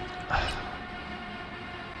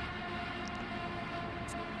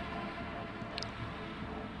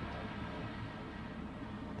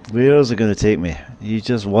 Where is it going to take me? You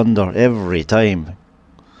just wonder every time.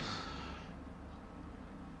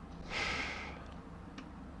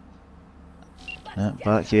 Yeah,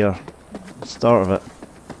 back here. Start of it.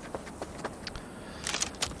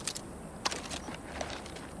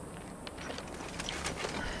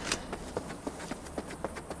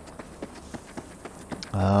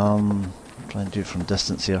 Try and do it from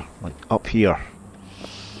distance here, like up here.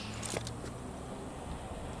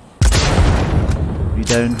 You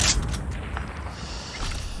down.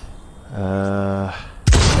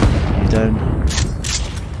 You down.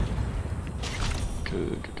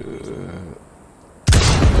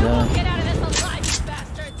 Won't get out of this alive, you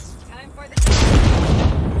bastards! Time for the...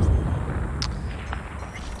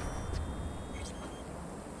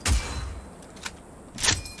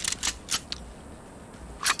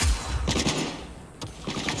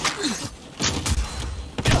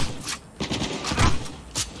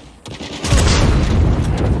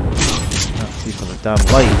 See for the damn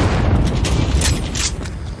light.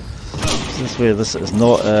 This way, this is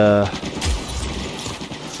not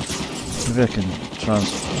maybe I can I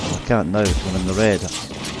can't now because I'm in the red.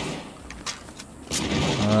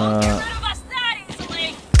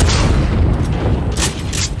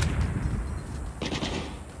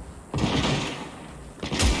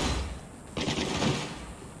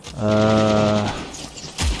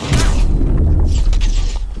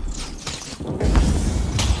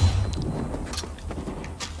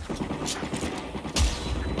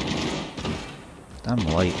 Damn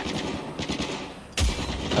light.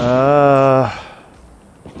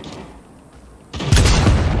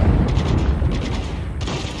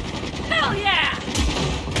 Hell yeah!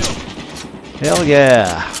 Hell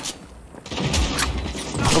yeah!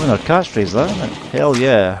 Coming our catchphrase, that isn't it? Hell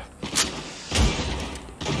yeah!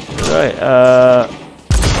 Right.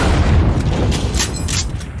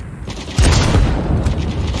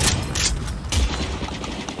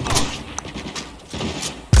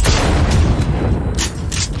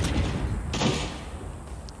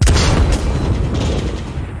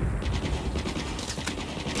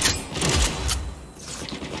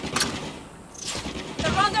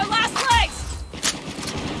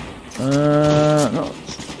 No.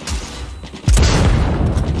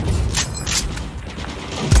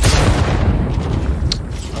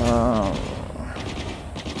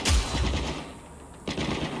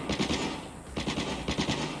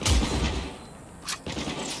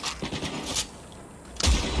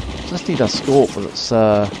 Just need a scope that's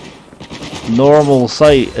normal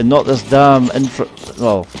sight and not this damn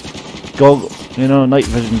well, goggle, you know, night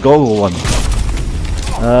vision goggle one.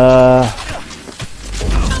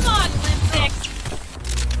 Come on, Limp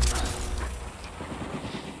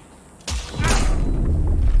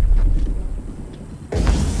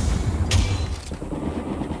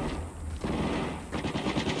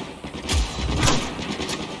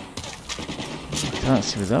I can't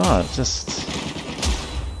see with that, just...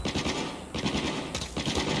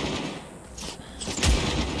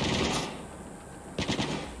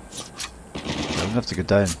 I'm gonna have to go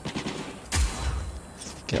down.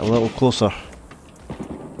 Get a little closer.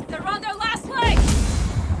 They're on their last leg.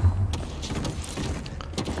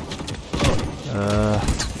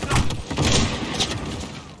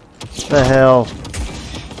 The hell?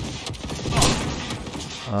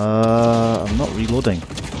 I'm not reloading.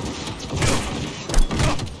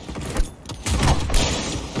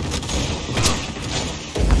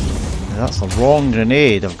 That's the wrong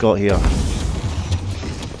grenade I've got here.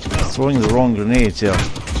 Throwing the wrong grenades here.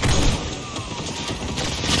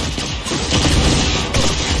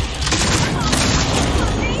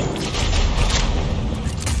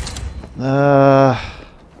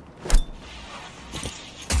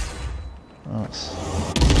 That's...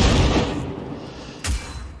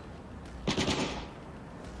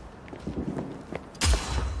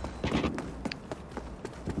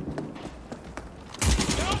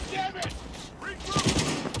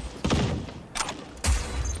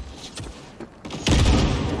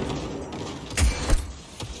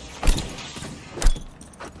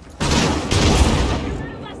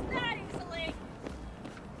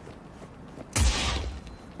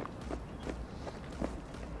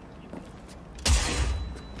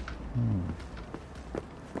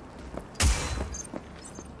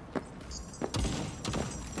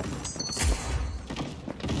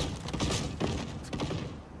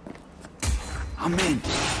 I'm in.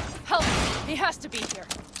 Hellman, he has to be here.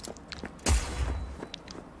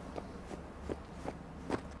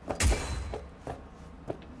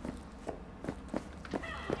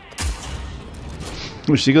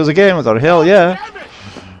 Here she goes again with her hell yeah.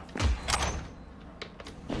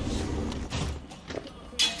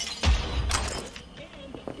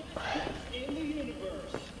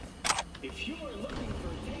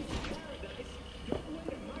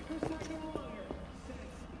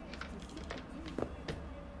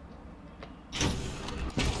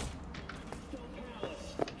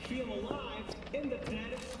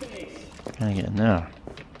 Can I get in there?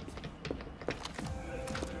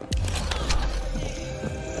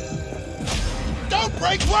 Don't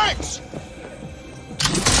break ranks!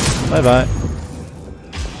 Bye bye.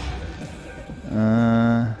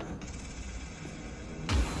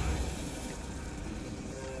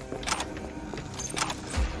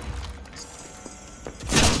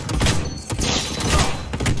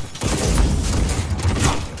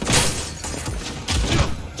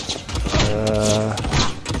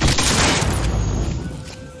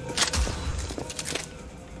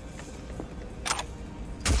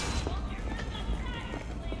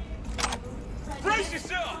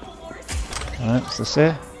 Alright, what's this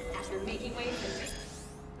say?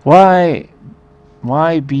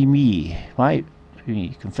 Why be me? Why be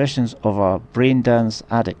me? Confessions of a brain dance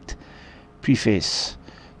addict. Preface.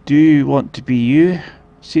 Do you want to be you?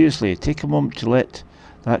 Seriously, take a moment to let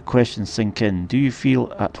that question sink in. Do you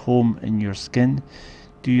feel at home in your skin?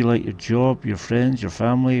 Do you like your job, your friends, your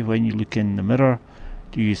family? When you look in the mirror,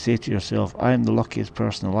 do you say to yourself, I am the luckiest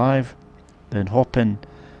person alive? Then hop in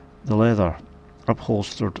the leather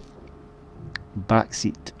upholstered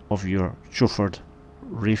backseat of your chauffeured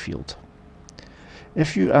Rayfield.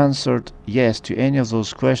 If you answered yes to any of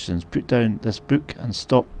those questions, put down this book and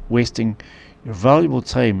stop wasting your valuable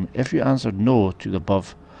time. If you answered no to the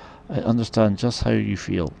above, I understand just how you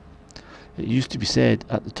feel. It used to be said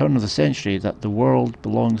at the turn of the century that the world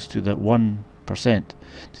belongs to the 1%.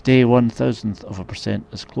 Today, 1,000%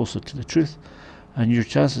 is closer to the truth, and your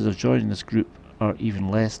chances of joining this group are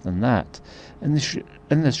even less than that. In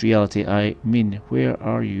this reality, I mean, where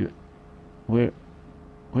are you? Where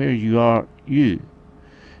you are you?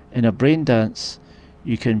 In a brain dance,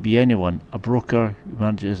 you can be anyone: a broker who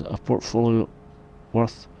manages a portfolio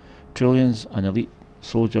worth trillions, an elite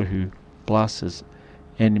soldier who blasts his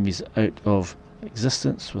enemies out of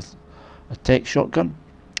existence with a tech shotgun,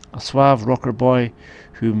 a suave rocker boy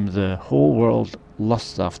whom the whole world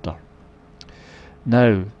lusts after.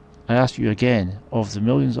 Now, I ask you again, of the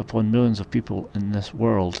millions upon millions of people in this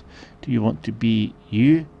world, do you want to be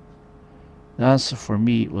you? The answer for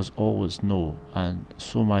me was always no, and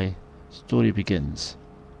so my story begins.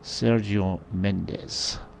 Sergio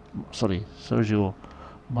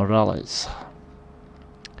Morales.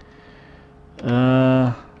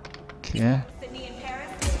 Okay.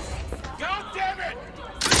 God damn it!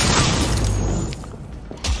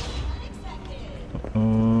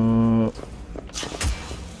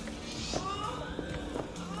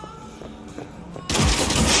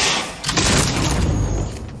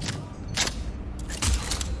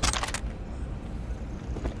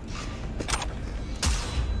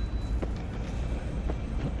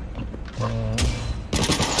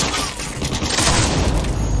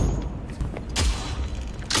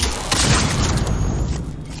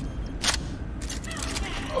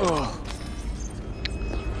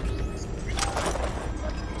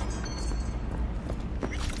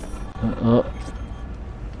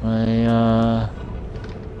 My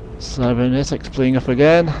cybernetics playing up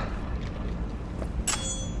again.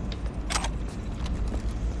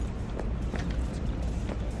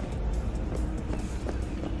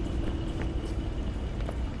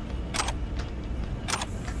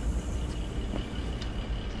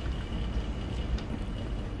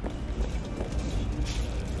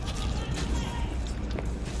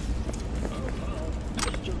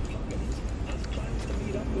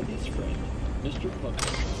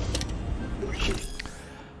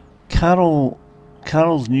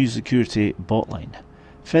 Carol's new security botline.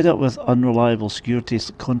 Fed up with unreliable security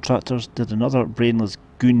contractors, did another brainless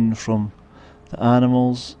goon from the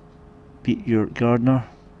animals beat your gardener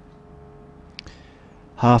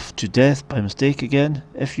half to death by mistake again?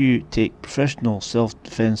 If you take professional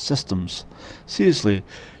self-defense systems seriously,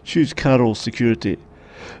 choose Carol's security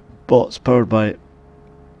bots powered by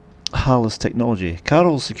Hallis technology.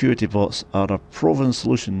 Carol's security bots are a proven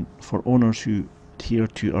solution for owners who adhere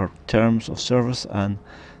to our terms of service and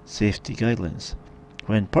safety guidelines.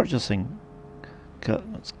 When purchasing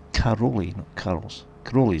Caroli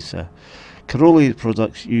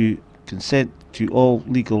products, you consent to all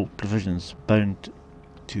legal provisions bound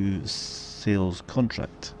to sales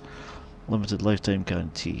contract. Limited lifetime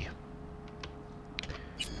guarantee.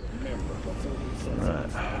 Right.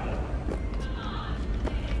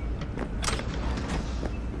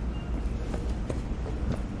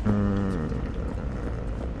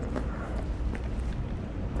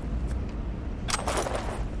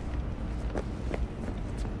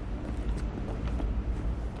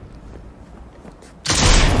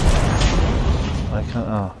 I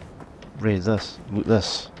can't, read this, look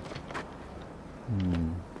this.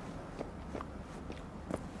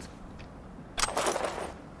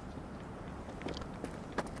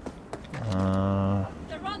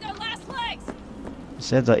 They're on their last legs. I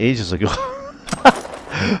said that ages ago.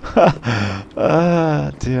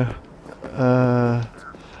 Ah, dear.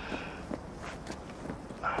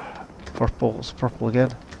 Purple, it's purple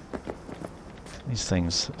again. These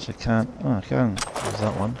things, which I can't, I can use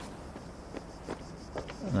that one.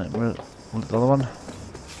 Right, where's the other one?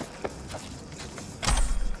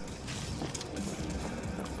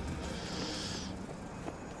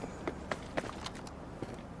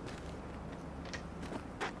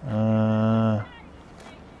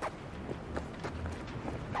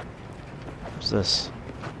 What's this?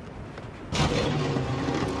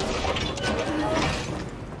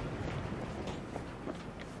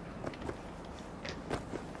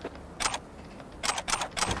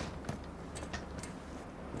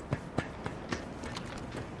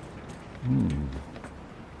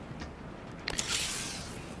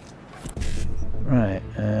 Right.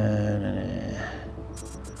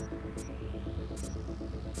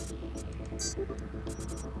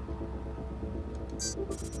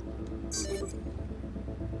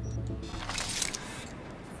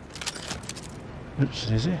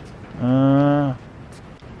 Oops, is he?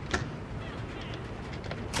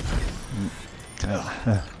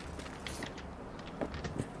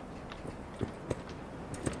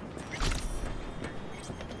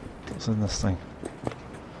 What's in this thing?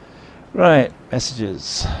 Right,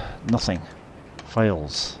 messages. Nothing.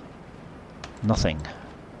 Files. Nothing.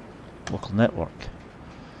 Local network.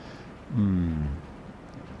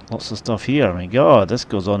 Lots of stuff here. My God, this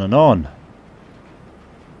goes on and on.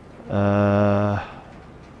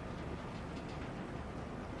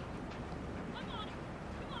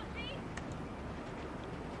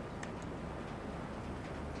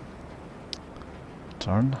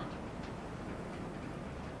 Turn.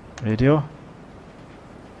 Radio.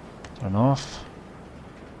 Turn off.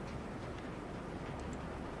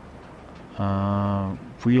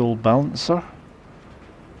 Wheel balancer.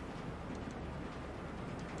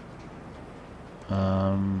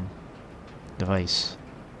 Device.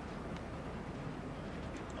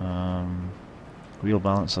 Wheel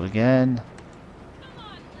balancer again.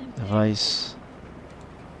 Device.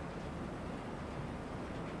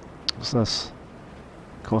 What's this?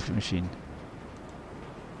 Coffee machine.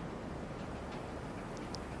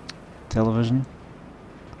 Television.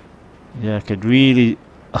 Yeah, I could really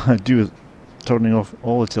do with turning off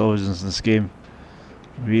all the televisions in this game.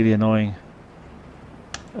 Really annoying.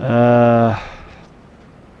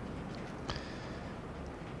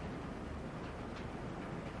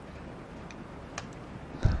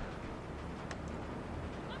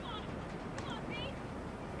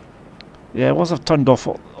 Yeah, once I've turned off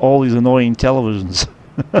all these annoying televisions.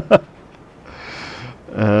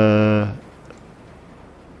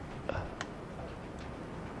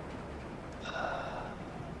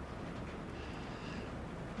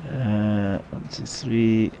 One, two,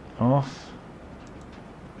 three, off.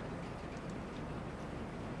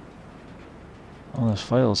 Oh, there's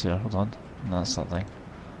files here. Hold on. No, that's that thing.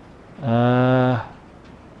 The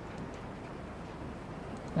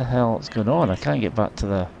hell is going on? I can't get back to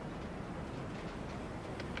the...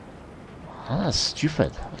 Ah, that's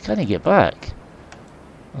stupid. I can't get back.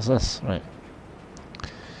 What's this? Right.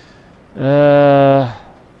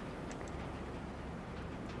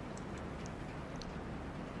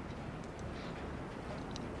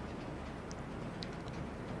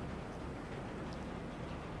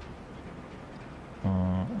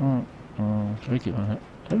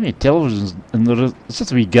 How many televisions in there is? It's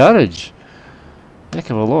just a wee garage. Heck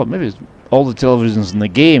of a lot. Maybe it's all the televisions in the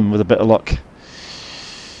game with a bit of luck.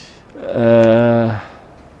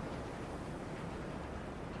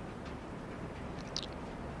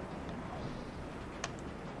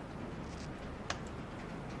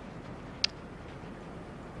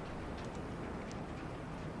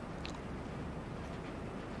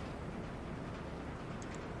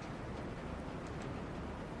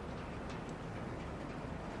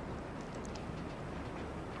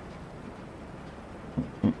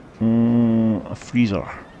 A freezer.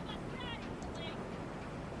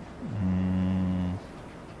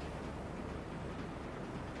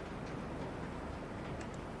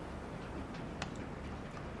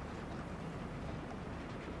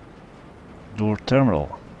 Door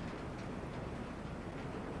terminal.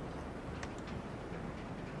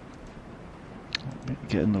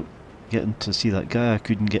 Getting to see that guy I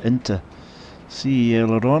couldn't get into see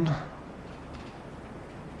earlier on.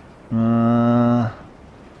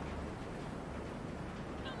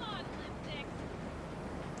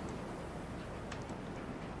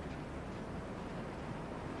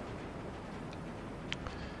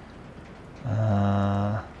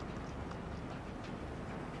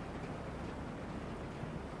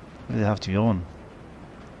 They have to be on.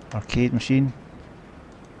 Arcade machine.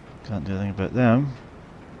 Can't do anything about them.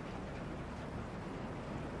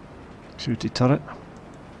 Security turret.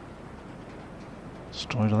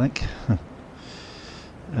 Destroyed, I think.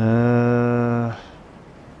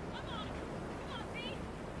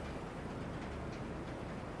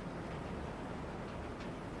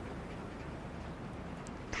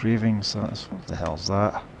 Cravings, that's what the hell's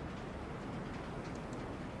that?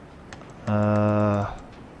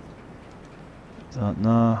 Don't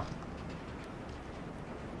know.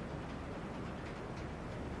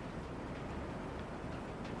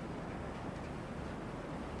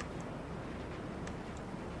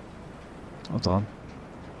 Hold on.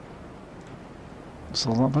 What's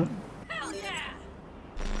all that about? Hell yeah!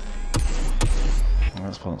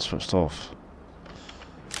 That's why it's switched off.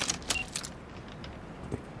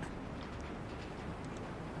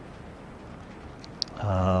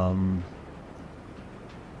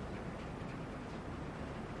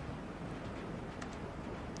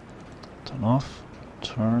 Turn off.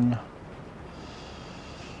 Turn.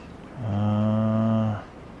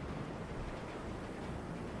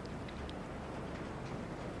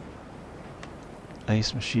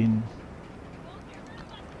 Ice machine.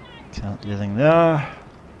 Can't do anything there.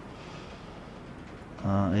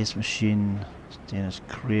 Ice machine. Stainless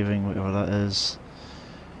craving, whatever that is.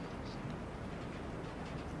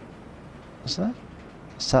 What's that?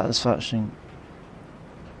 Satisfaction.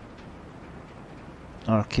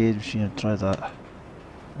 Arcade machine, I'd try that.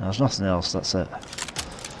 No, there's nothing else, that's it.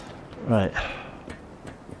 Right.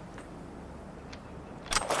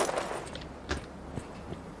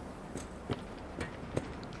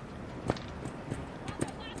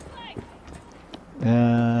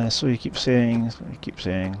 So you keep saying,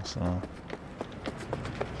 so.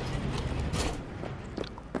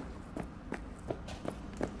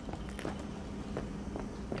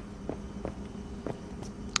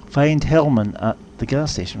 Find Hellman at the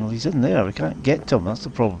gas station. Well, he's in there, we can't get to him, that's the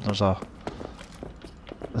problem. There's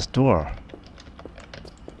this door.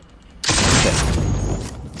 Shit.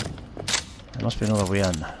 There must be another way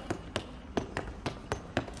in.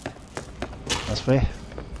 This way.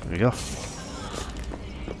 There we go.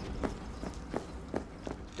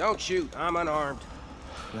 Don't shoot, I'm unarmed.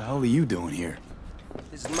 What the hell are you doing here?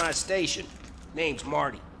 This is my station. Name's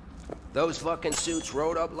Marty. Those fucking suits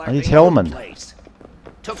rode up like I need they owned the Hellman. place.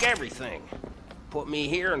 Took everything. Put me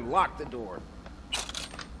here and locked the door.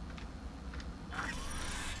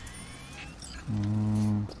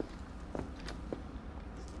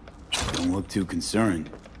 Don't look too concerned.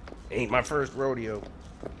 Ain't my first rodeo.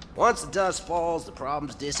 Once the dust falls, the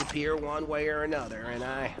problems disappear one way or another, and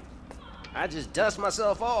I just dust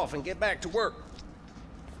myself off and get back to work.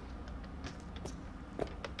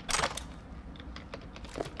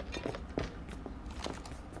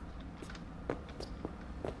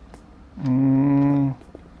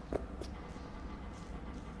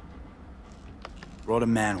 Brought a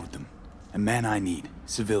man with them. A man I need.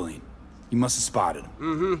 Civilian. You must have spotted him.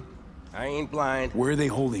 Mm-hmm. I ain't blind. Where are they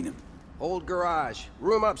holding him? Old garage.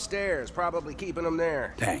 Room upstairs. Probably keeping him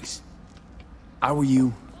there. Thanks. I were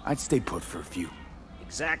you, I'd stay put for a few.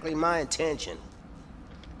 Exactly my intention.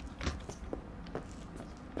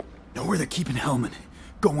 Know where they're keeping Hellman.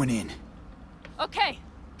 Going in. Okay,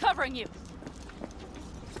 covering you.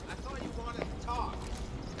 I thought you wanted to talk.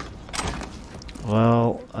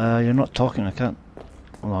 Well, you're not talking, I can't.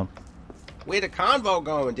 Hold on. We had a convo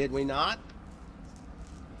going, did we not?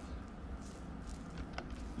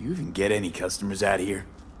 You even get any customers out here?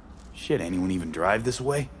 Shit, anyone even drive this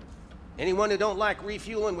way? Anyone who don't like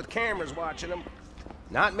refueling with cameras watching them.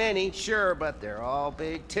 Not many, sure, but they're all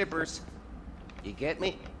big tippers. You get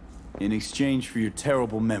me? In exchange for your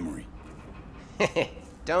terrible memory.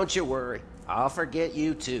 Don't you worry. I'll forget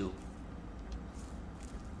you too.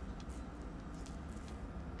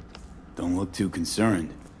 Don't look too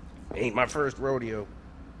concerned. Ain't my first rodeo.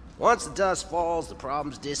 Once the dust falls, the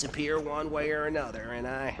problems disappear one way or another, and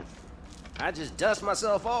I just dust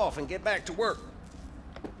myself off and get back to work.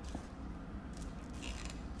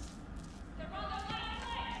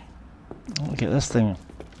 Look at this thing.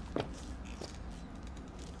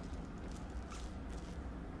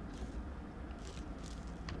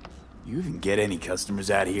 You even get any customers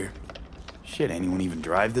out here? Shit, anyone even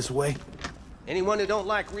drive this way? Anyone who don't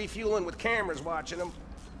like refueling with cameras watching them.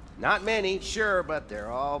 Not many, sure, but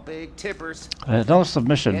they're all big tippers. Another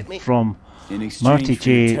submission Get me? from In exchange Marty for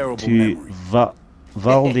your J terrible to memory.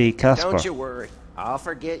 Valde Casper. Don't you worry. I'll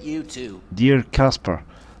forget you too. Dear Casper,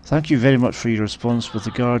 thank you very much for your response with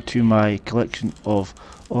regard to my collection of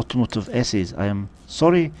automotive essays. I am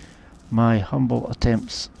sorry my humble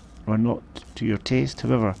attempts were not to your taste.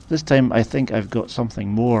 However, this time I think I've got something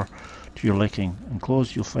more to your liking.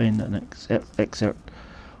 Enclosed you'll find an excerpt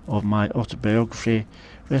of my autobiography,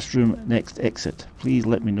 Restroom Next Exit. Please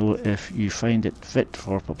let me know if you find it fit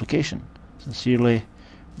for publication. Sincerely,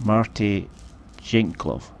 Marty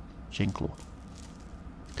Jenklov.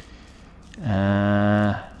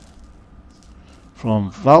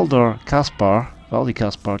 From Valde Caspar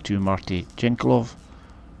to Marty Jenklov.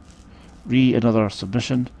 Another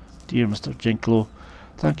submission. Dear Mr. Jenklo,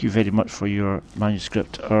 thank you very much for your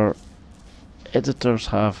manuscript. Our editors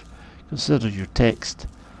have considered your text,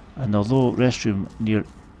 and although Restroom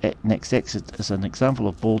Next Exit is an example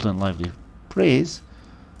of bold and lively praise,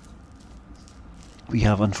 we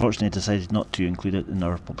have unfortunately decided not to include it in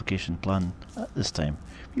our publication plan at this time.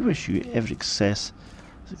 We wish you every success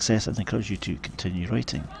and encourage you to continue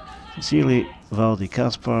writing. Sincerely, Valde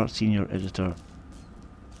Caspar, Senior Editor,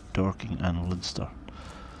 Dorking and Leinster.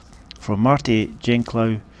 From Marty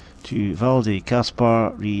Jenklow to Valdi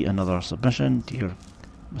Kaspar, re another submission. Dear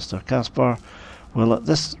Mr. Kaspar, well, at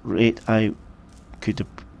this rate I could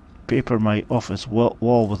paper my office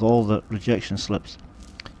wall with all the rejection slips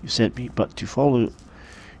you sent me, but to follow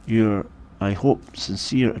your, I hope,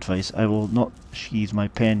 sincere advice, I will not sheathe my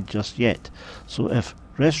pen just yet. So if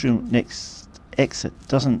restroom next exit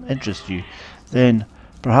doesn't interest you, then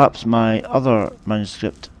perhaps my other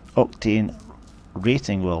manuscript, Octane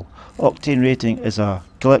Rating, will. Octane Rating is a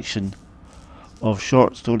collection of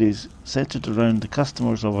short stories centered around the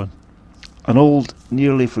customers of an old,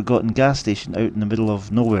 nearly forgotten gas station out in the middle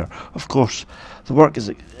of nowhere. Of course, the work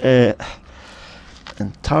is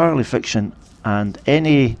entirely fiction, and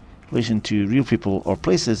any relation to real people or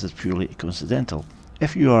places is purely coincidental.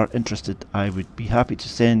 If you are interested, I would be happy to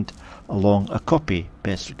send along a copy.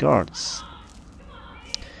 Best regards,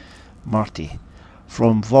 Marty.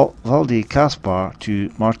 From Valdi Kaspar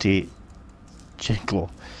to Marty Jenklow.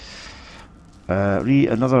 Re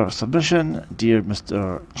another submission. Dear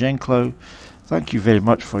Mr. Jenklow, thank you very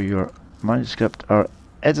much for your manuscript. Our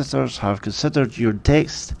editors have considered your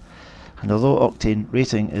text, and although Octane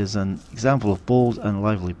Rating is an example of bold and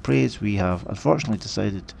lively praise, we have unfortunately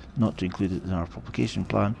decided not to include it in our publication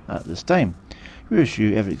plan at this time. We wish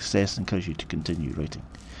you every success and encourage you to continue writing.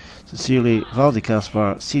 Sincerely, Valdi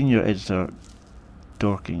Kaspar, Senior Editor,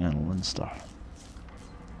 Dorking and Leinster.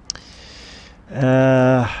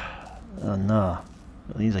 Oh no,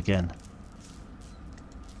 these again.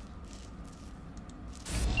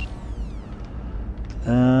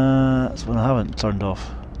 That's one I haven't turned off.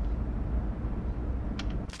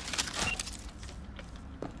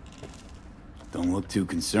 Don't look too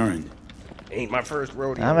concerned. Ain't my first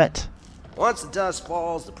rodeo. Damn it. Once the dust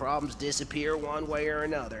falls, the problems disappear one way or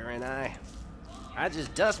another, and I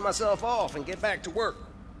just dust myself off and get back to work.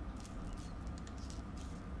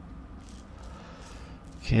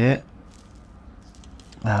 Okay.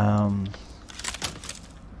 Well,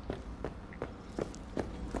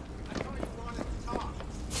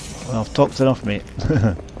 I've talked enough, mate.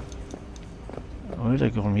 Where did I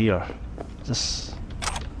go from here? This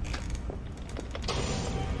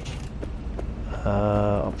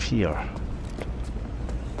up here.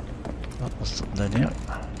 Oh, there's something down here.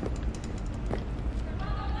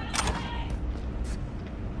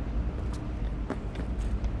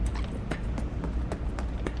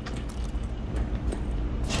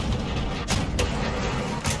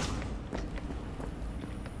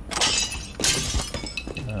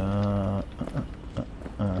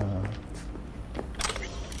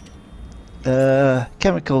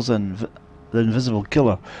 Chemicals and the invisible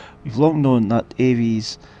killer. We've long known that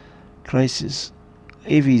AVs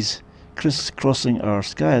crisscrossing our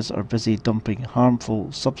skies are busy dumping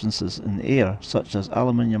harmful substances in the air, such as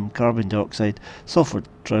aluminium, carbon dioxide, sulfur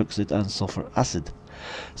trioxide and sulfur acid.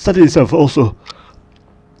 Studies have also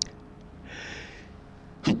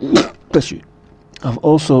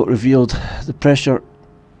revealed the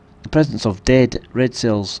presence of dead red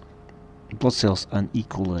cells, blood cells and E.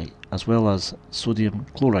 coli, as well as sodium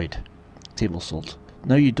chloride, table salt.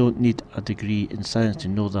 Now you don't need a degree in science to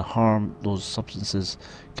know the harm those substances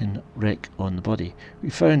can wreak on the body. We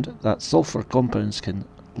found that sulfur compounds can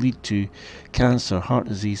lead to cancer, heart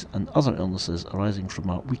disease and other illnesses arising from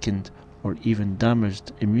a weakened or even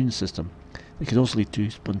damaged immune system. It can also lead to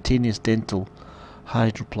spontaneous dental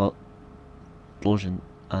hydroplosion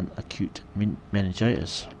and acute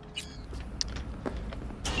meningitis.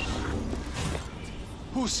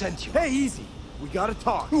 Who sent you? Hey, easy. We gotta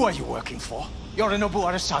talk. Who are you working for? Yorinobu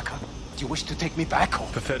Arasaka. Do you wish to take me back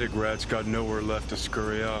home? Pathetic rat's got nowhere left to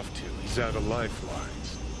scurry off to. He's out of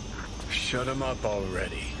lifelines. Shut him up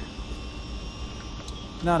already.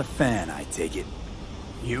 Not a fan, I take it.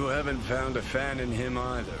 You haven't found a fan in him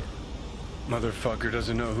either. Motherfucker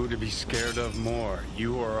doesn't know who to be scared of more,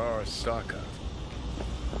 you or Arasaka.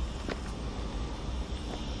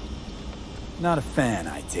 Not a fan,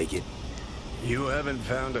 I take it. You haven't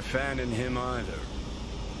found a fan in him either.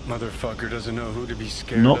 Motherfucker doesn't know who to be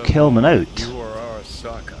scared Knock of. Hellman out. You or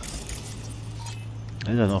Arasaka.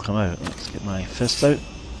 How did I knock him out? Let's get my fists out.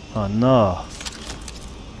 Oh no.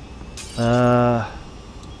 How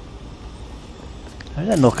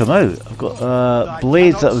did I knock him out? I've got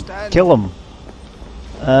blades that would kill him.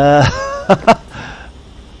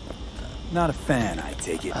 Not a fan, I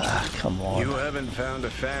take it. Come on. You haven't found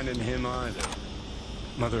a fan in him either.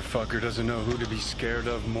 Motherfucker doesn't know who to be scared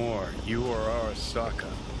of more, you or Arasaka.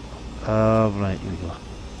 Right, here we go.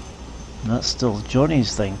 And that's still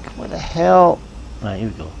Johnny's thing. What the hell? Right, here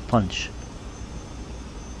we go. Punch.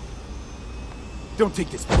 Don't take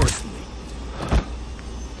this personally.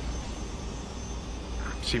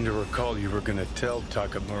 Seem to recall you were gonna tell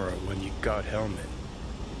Takamura when you got Hellman.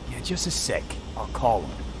 Yeah, just a sec. I'll call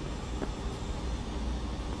him.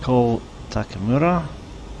 Call Takamura.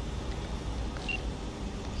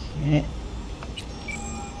 Okay.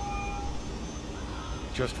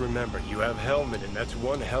 Just remember, you have Hellman, and that's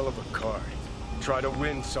one hell of a card. Try to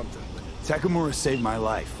win something with it. Takamura saved my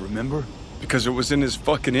life, remember? Because it was in his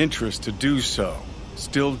fucking interest to do so.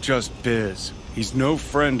 Still just biz. He's no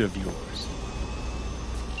friend of yours.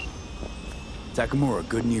 Takamura,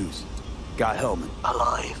 good news. Got Hellman.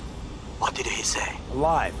 Alive. What did he say?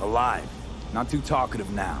 Alive, alive. Not too talkative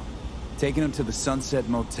now. Taking him to the Sunset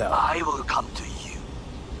Motel. I will come to you.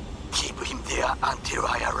 Keep him there until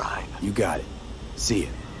I arrive. You got it. See ya.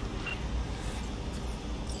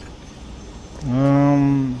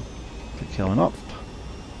 Pick Helen up.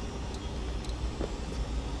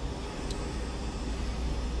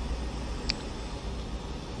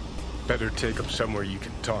 Better take him somewhere you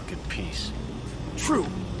can talk in peace. True.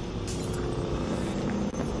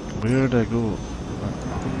 Where'd I go?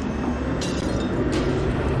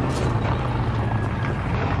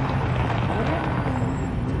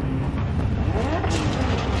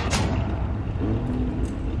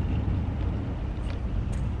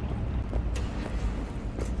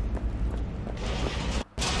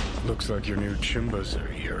 Looks like your new Chimbas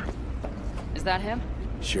are here. Is that him?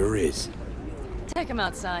 Sure is. Take him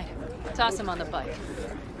outside. Toss him on the bike.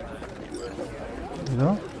 You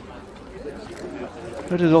know?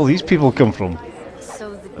 Where did all these people come from?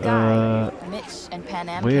 So the guy, Mitch and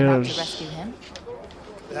Panam came out to rescue him?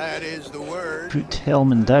 That is the word. Put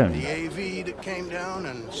Hellman down. The AV that came down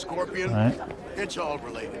and Scorpion. Right. It's all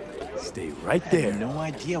related. Stay right there. I had no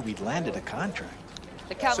idea we'd landed a contract.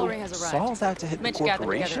 The cavalry has arrived. Saul's out to hit Mitch the gathered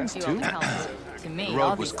together a corporations few too? old helmets. To me, The all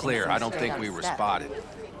road these was things clear. seem I don't straight think out we of were step. spotted.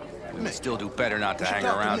 We would still do better not to hang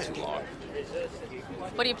around too long.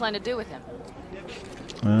 What do you plan to do with him?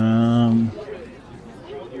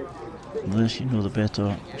 Unless you know the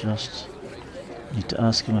better, just need to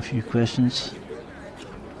ask him a few questions.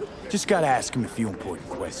 Just gotta ask him a few important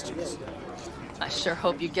questions. I sure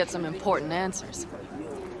hope you get some important answers.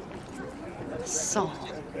 Saul.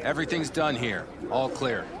 Everything's done here. All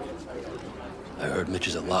clear. I heard Mitch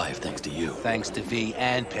is alive thanks to you. Thanks to V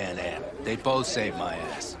and Panam. They both saved my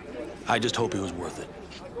ass. I just hope it was worth it.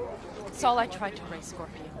 Saul, I tried to raise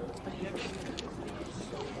Scorpion, but he...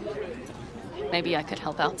 Maybe I could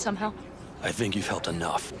help out somehow? I think you've helped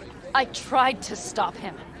enough. I tried to stop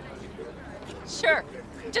him. Sure.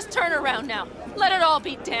 Just turn around now. Let it all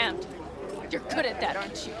be damned. You're good at that,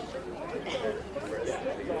 aren't you?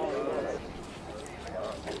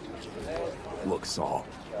 Look, Saul,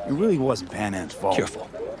 it really wasn't Panam's fault. Careful.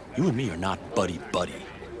 You and me are not buddy-buddy.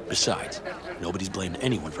 Besides, nobody's blamed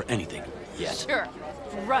anyone for anything yet. Sure.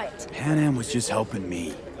 Right. Panam was just helping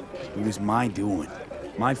me. It was my doing.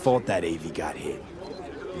 My fault that AV got hit.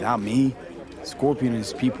 Without me, Scorpion and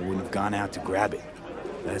his people wouldn't have gone out to grab it.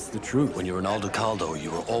 That's the truth. When you're an Aldecaldo,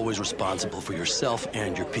 you are always responsible for yourself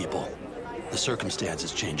and your people. The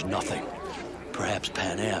circumstances change nothing. Perhaps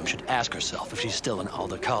Panam should ask herself if she's still an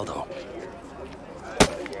Aldecaldo.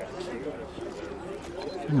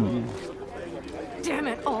 Damn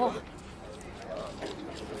it all.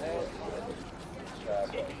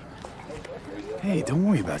 Hey, don't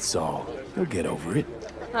worry about Saul. He'll get over it.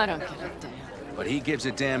 I don't give a damn. But he gives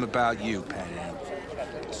a damn about you, Panam.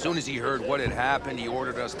 As soon as he heard what had happened, he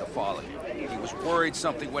ordered us to follow you. He was worried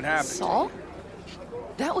something would happen. Saul?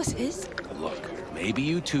 That was his? Look, maybe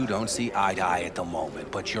you two don't see eye to eye at the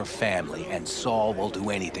moment, but you're family, and Saul will do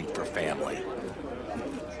anything for family.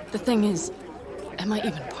 The thing is, am I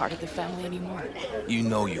even part of the family anymore? You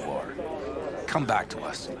know you are. Come back to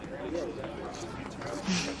us.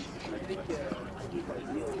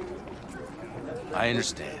 I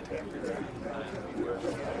understand.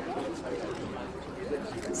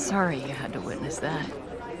 Sorry you had to witness that.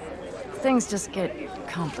 Things just get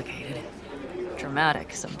complicated.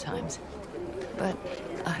 Dramatic sometimes. But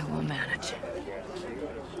I will manage.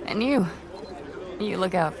 And you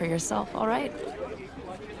look out for yourself, all right?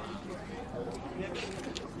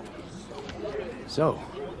 So,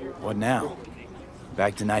 what now?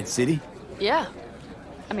 Back to Night City? Yeah.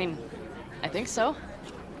 I mean, I think so.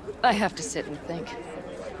 I have to sit and think.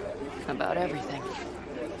 About everything.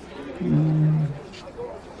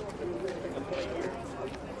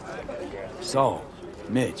 So,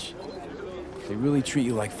 Mitch, they really treat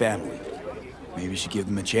you like family. Maybe you should give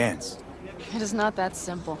them a chance. It is not that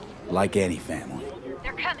simple. Like any family.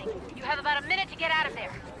 They're coming. You have about a minute to get out of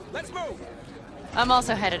there. Let's move! I'm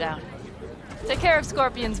also headed out. Take care of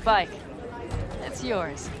Scorpion's bike. It's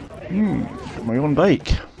yours. Got my own bike.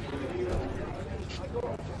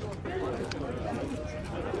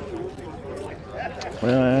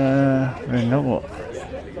 I know what.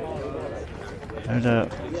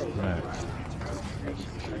 Right.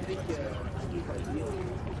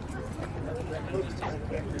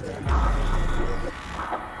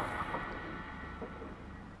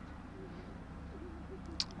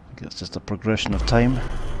 I think it's just a progression of time.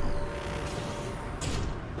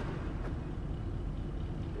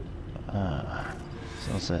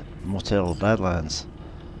 Sunset Motel Badlands.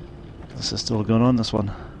 This is still going on, this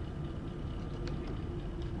one.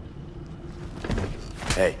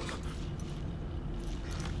 Hey.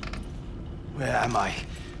 Where am I?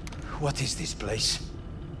 What is this place?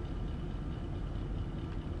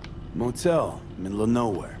 Motel, middle of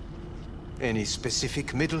nowhere. Any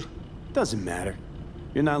specific middle? Doesn't matter.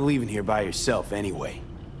 You're not leaving here by yourself anyway.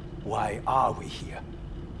 Why are we here?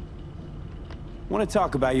 Want to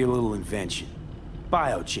talk about your little invention.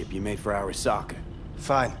 Biochip you made for Arasaka.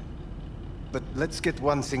 Fine. But let's get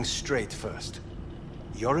one thing straight first.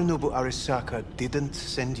 Yorinobu Arasaka didn't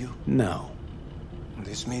send you? No.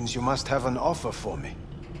 This means you must have an offer for me.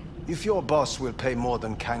 If your boss will pay more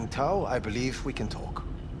than Kang Tao, I believe we can talk.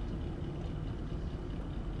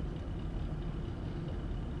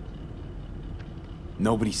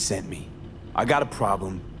 Nobody sent me. I got a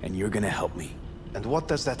problem, and you're gonna help me. And what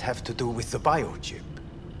does that have to do with the biochip?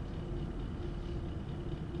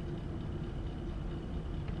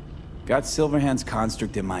 Got Silverhand's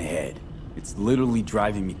construct in my head. It's literally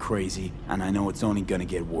driving me crazy, and I know it's only gonna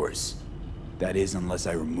get worse. That is, unless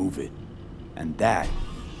I remove it. And that,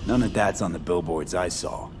 none of that's on the billboards I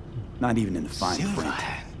saw. Not even in the fine print.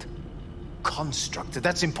 Silverhand? Construct?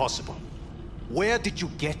 That's impossible. Where did you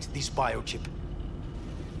get this biochip?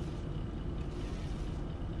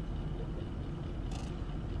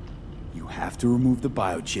 You have to remove the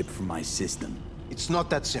biochip from my system. It's not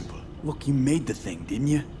that simple. Look, you made the thing, didn't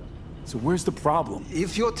you? So where's the problem?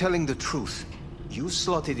 If you're telling the truth, you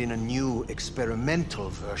slotted in a new experimental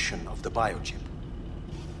version of the biochip.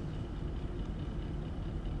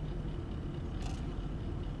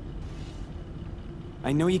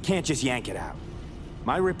 I know you can't just yank it out.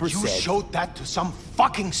 My Ripper said... You showed that to some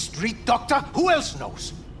fucking street doctor? Who else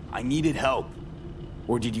knows? I needed help.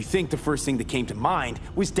 Or did you think the first thing that came to mind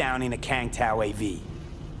was down in a Kang Tao AV?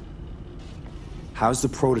 How's the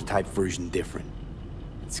prototype version different?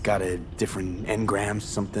 It's got a different engram,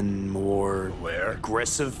 something more...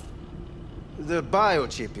 aggressive? The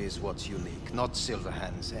biochip is what's unique, not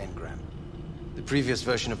Silverhand's engram. The previous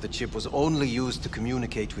version of the chip was only used to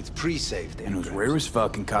communicate with pre-saved engrams. And it was rare as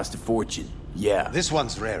fuck and cost a fortune. Yeah. This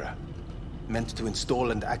one's rarer. Meant to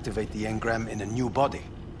install and activate the engram in a new body.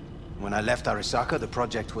 When I left Arasaka, the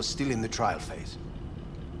project was still in the trial phase.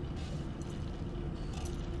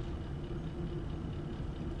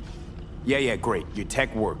 Yeah, great. Your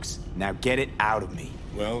tech works. Now get it out of me.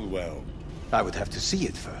 Well. I would have to see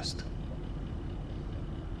it first.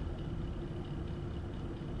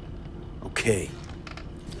 Okay.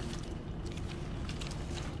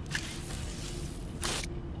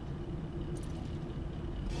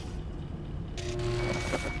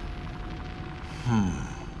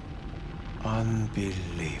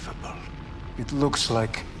 Unbelievable. It looks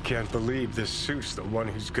like... Can't believe this suit's the one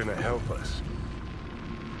who's gonna help us.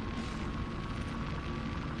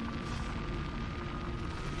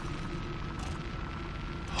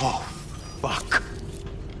 Oh, fuck.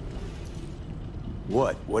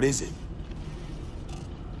 What? What is it?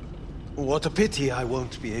 What a pity I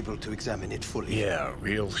won't be able to examine it fully. Yeah,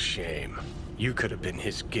 real shame. You could have been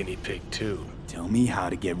his guinea pig too. Tell me how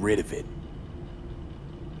to get rid of it.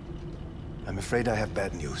 I'm afraid I have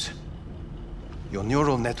bad news. Your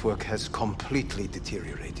neural network has completely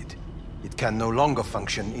deteriorated. It can no longer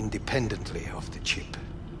function independently of the chip.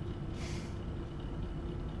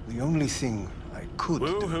 The only thing I could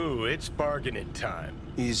Woohoo, it's bargaining time.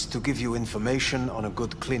 Is to give you information on a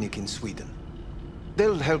good clinic in Sweden.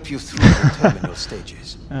 They'll help you through the terminal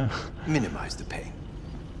stages. Minimize the pain.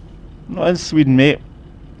 Not in Sweden, mate.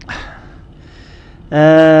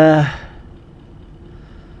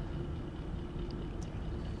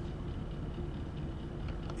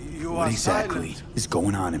 What exactly is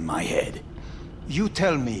going on in my head? You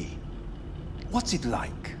tell me, what's it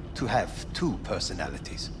like to have two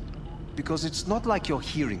personalities? Because it's not like you're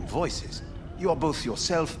hearing voices. You are both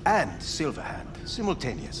yourself and Silverhand,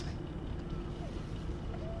 simultaneously.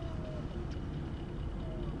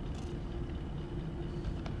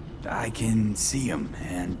 I can see him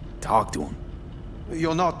and talk to him.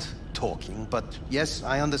 You're not talking, but yes,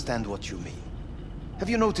 I understand what you mean. Have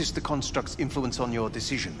you noticed the construct's influence on your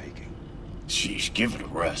decision-making? Sheesh, give it a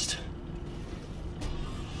rest.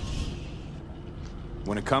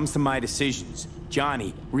 When it comes to my decisions,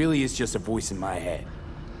 Johnny really is just a voice in my head.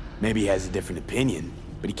 Maybe he has a different opinion,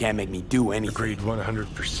 but he can't make me do anything. Agreed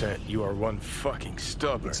 100%. You are one fucking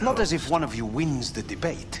stubborn. It's not as if one of you wins the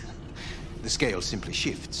debate. The scale simply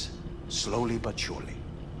shifts, slowly but surely.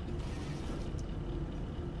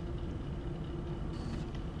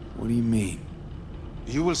 What do you mean?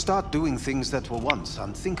 You will start doing things that were once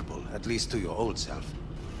unthinkable, at least to your old self.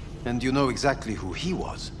 And you know exactly who he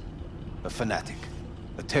was. A fanatic,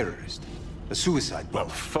 a terrorist, a suicide bomber. Well,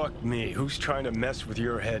 fuck me. Who's trying to mess with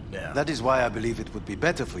your head now? That is why I believe it would be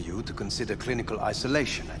better for you to consider clinical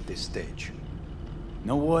isolation at this stage.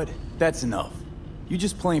 Know what? That's enough. You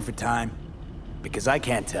just playing for time? Because I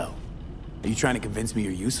can't tell. Are you trying to convince me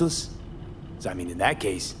you're useless? 'Cause I mean, in that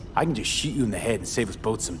case, I can just shoot you in the head and save us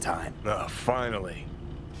both some time. Ah, finally.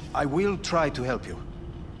 I will try to help you,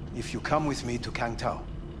 if you come with me to Kang Tao.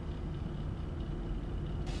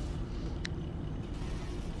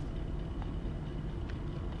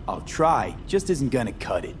 I'll try, just isn't gonna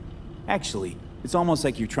cut it. Actually, it's almost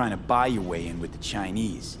like you're trying to buy your way in with the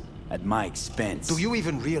Chinese, at my expense. Do you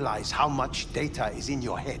even realize how much data is in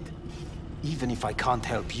your head? Even if I can't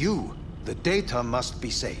help you, the data must be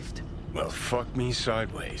saved. Well, fuck me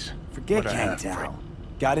sideways. Forget Kang Tao.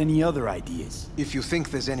 Got any other ideas? If you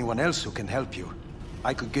think there's anyone else who can help you,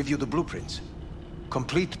 I could give you the blueprints.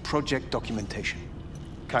 Complete project documentation.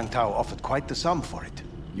 Kang Tao offered quite the sum for it.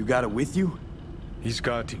 You got it with you? He's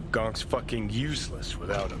got to. Gonk's fucking useless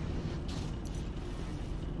without him.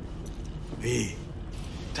 Hey,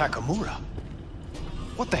 Takamura?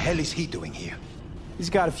 What the hell is he doing here?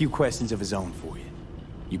 He's got a few questions of his own for you.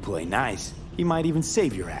 You play nice, he might even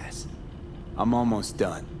save your ass. I'm almost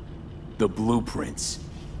done. The blueprints.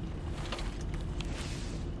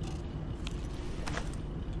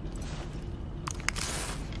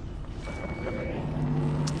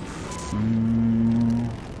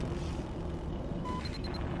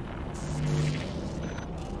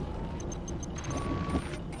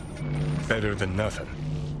 Better than nothing.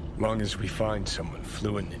 Long as we find someone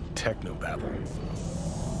fluent in technobabble.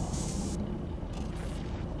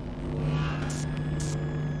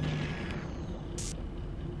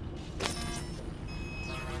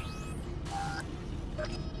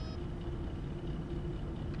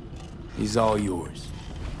 He's all yours.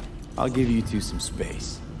 I'll give you two some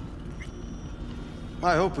space.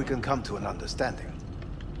 I hope we can come to an understanding.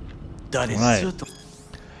 That is right.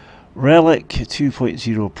 Relic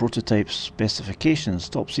 2.0 prototype specifications,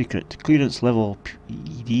 top secret, clearance level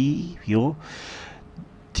PD,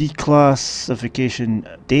 declassification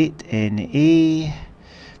date NA,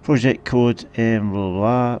 project code blah blah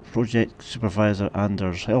blah, project supervisor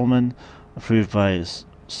Anders Hellman, approved by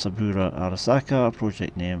Saburo Arasaka,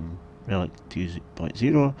 project name Relic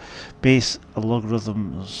 2.0, base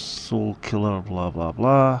logarithm soul killer blah blah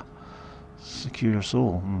blah, secure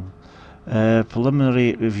soul.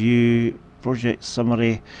 Preliminary review, project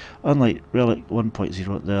summary. Unlike Relic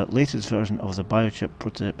 1.0, the latest version of the biochip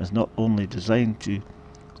prototype is not only designed to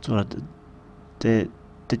store a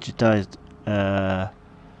digitized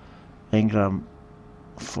engram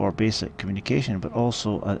for basic communication, but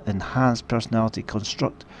also an enhanced personality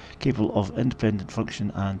construct capable of independent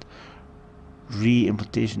function and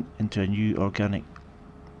re-implementation into a new organic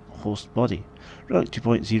host body. Relic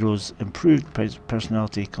 2.0's improved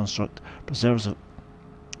personality construct preserves the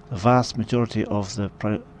vast majority of the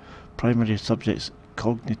primary subject's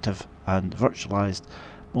cognitive and virtualized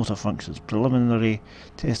motor functions. Preliminary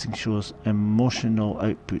testing shows emotional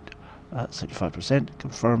output at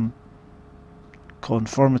 75%.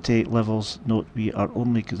 Conformity levels. Note, we are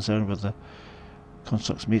only concerned with the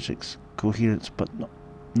construct's matrix coherence, but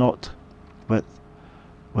not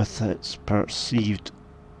with its perceived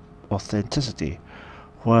authenticity,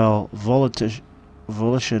 while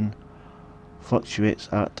volition fluctuates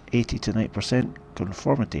at 80 to 90%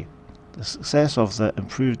 conformity. The success of the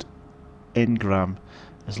improved engram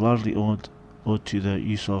is largely owed to the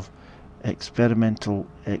use of experimental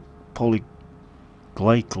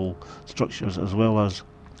polyglycal structures as well as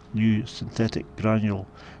new synthetic granule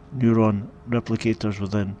neuron replicators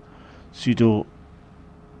within pseudo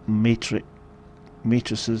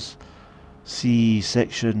matrices. See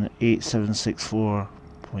section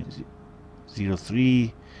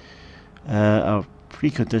 8764.03. A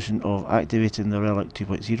precondition of activating the Relic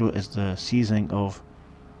 2.0 is the seizing of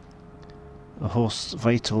the host's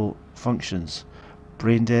vital functions.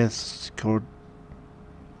 Brain death,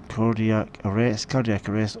 cardiac arrest,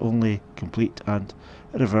 only complete and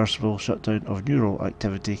irreversible shutdown of neural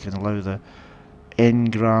activity can allow the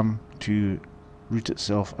engram to root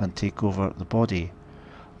itself and take over the body,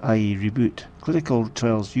 i.e. reboot. Clinical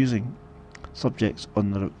trials using subjects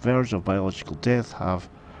on the verge of biological death have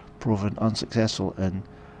proven unsuccessful in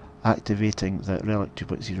activating the Relic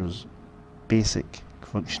 2.0's basic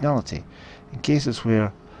functionality. In cases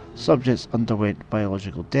where subjects underwent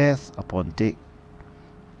biological death upon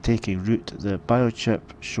taking root, the biochip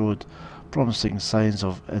showed promising signs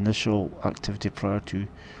of initial activity prior to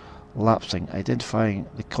lapsing. Identifying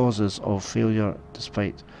the causes of failure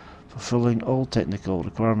despite fulfilling all technical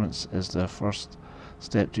requirements is the first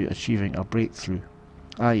step to achieving a breakthrough,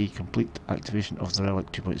 i.e. complete activation of the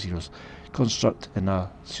Relic 2.0's construct in a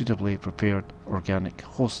suitably prepared organic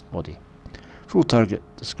host body. Full target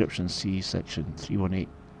description see section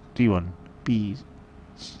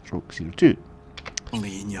 31831B/02.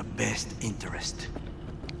 Only in your best interest.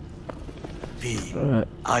 V, Right.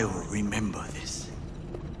 I will remember this.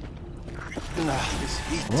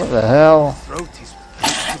 What the hell? Throat is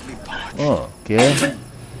practically parched. Oh, okay.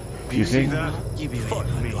 You see Puking. that? Fuck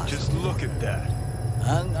me, just look at that.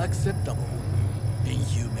 Unacceptable.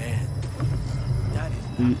 Inhumane.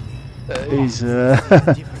 That is He's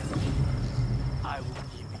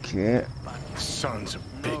okay. Sons of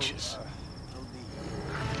bitches.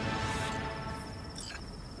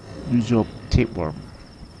 Usual tapeworm.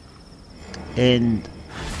 And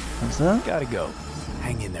what's that? Gotta go.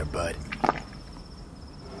 Hang in there, bud.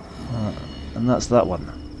 And that's that one.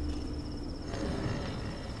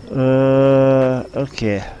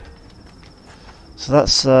 Okay. So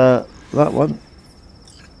that's that one.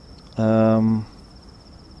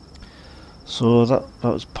 So that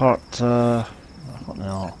was part what the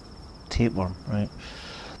hell? Tapeworm, right?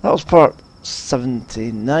 That was part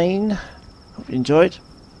 79. Hope you enjoyed.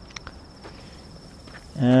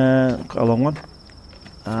 Quite a long one.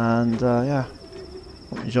 And yeah,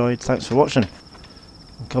 hope you enjoyed. Thanks for watching.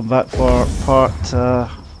 And come back for part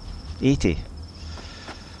 80.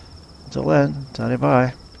 Until then,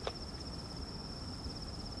 bye.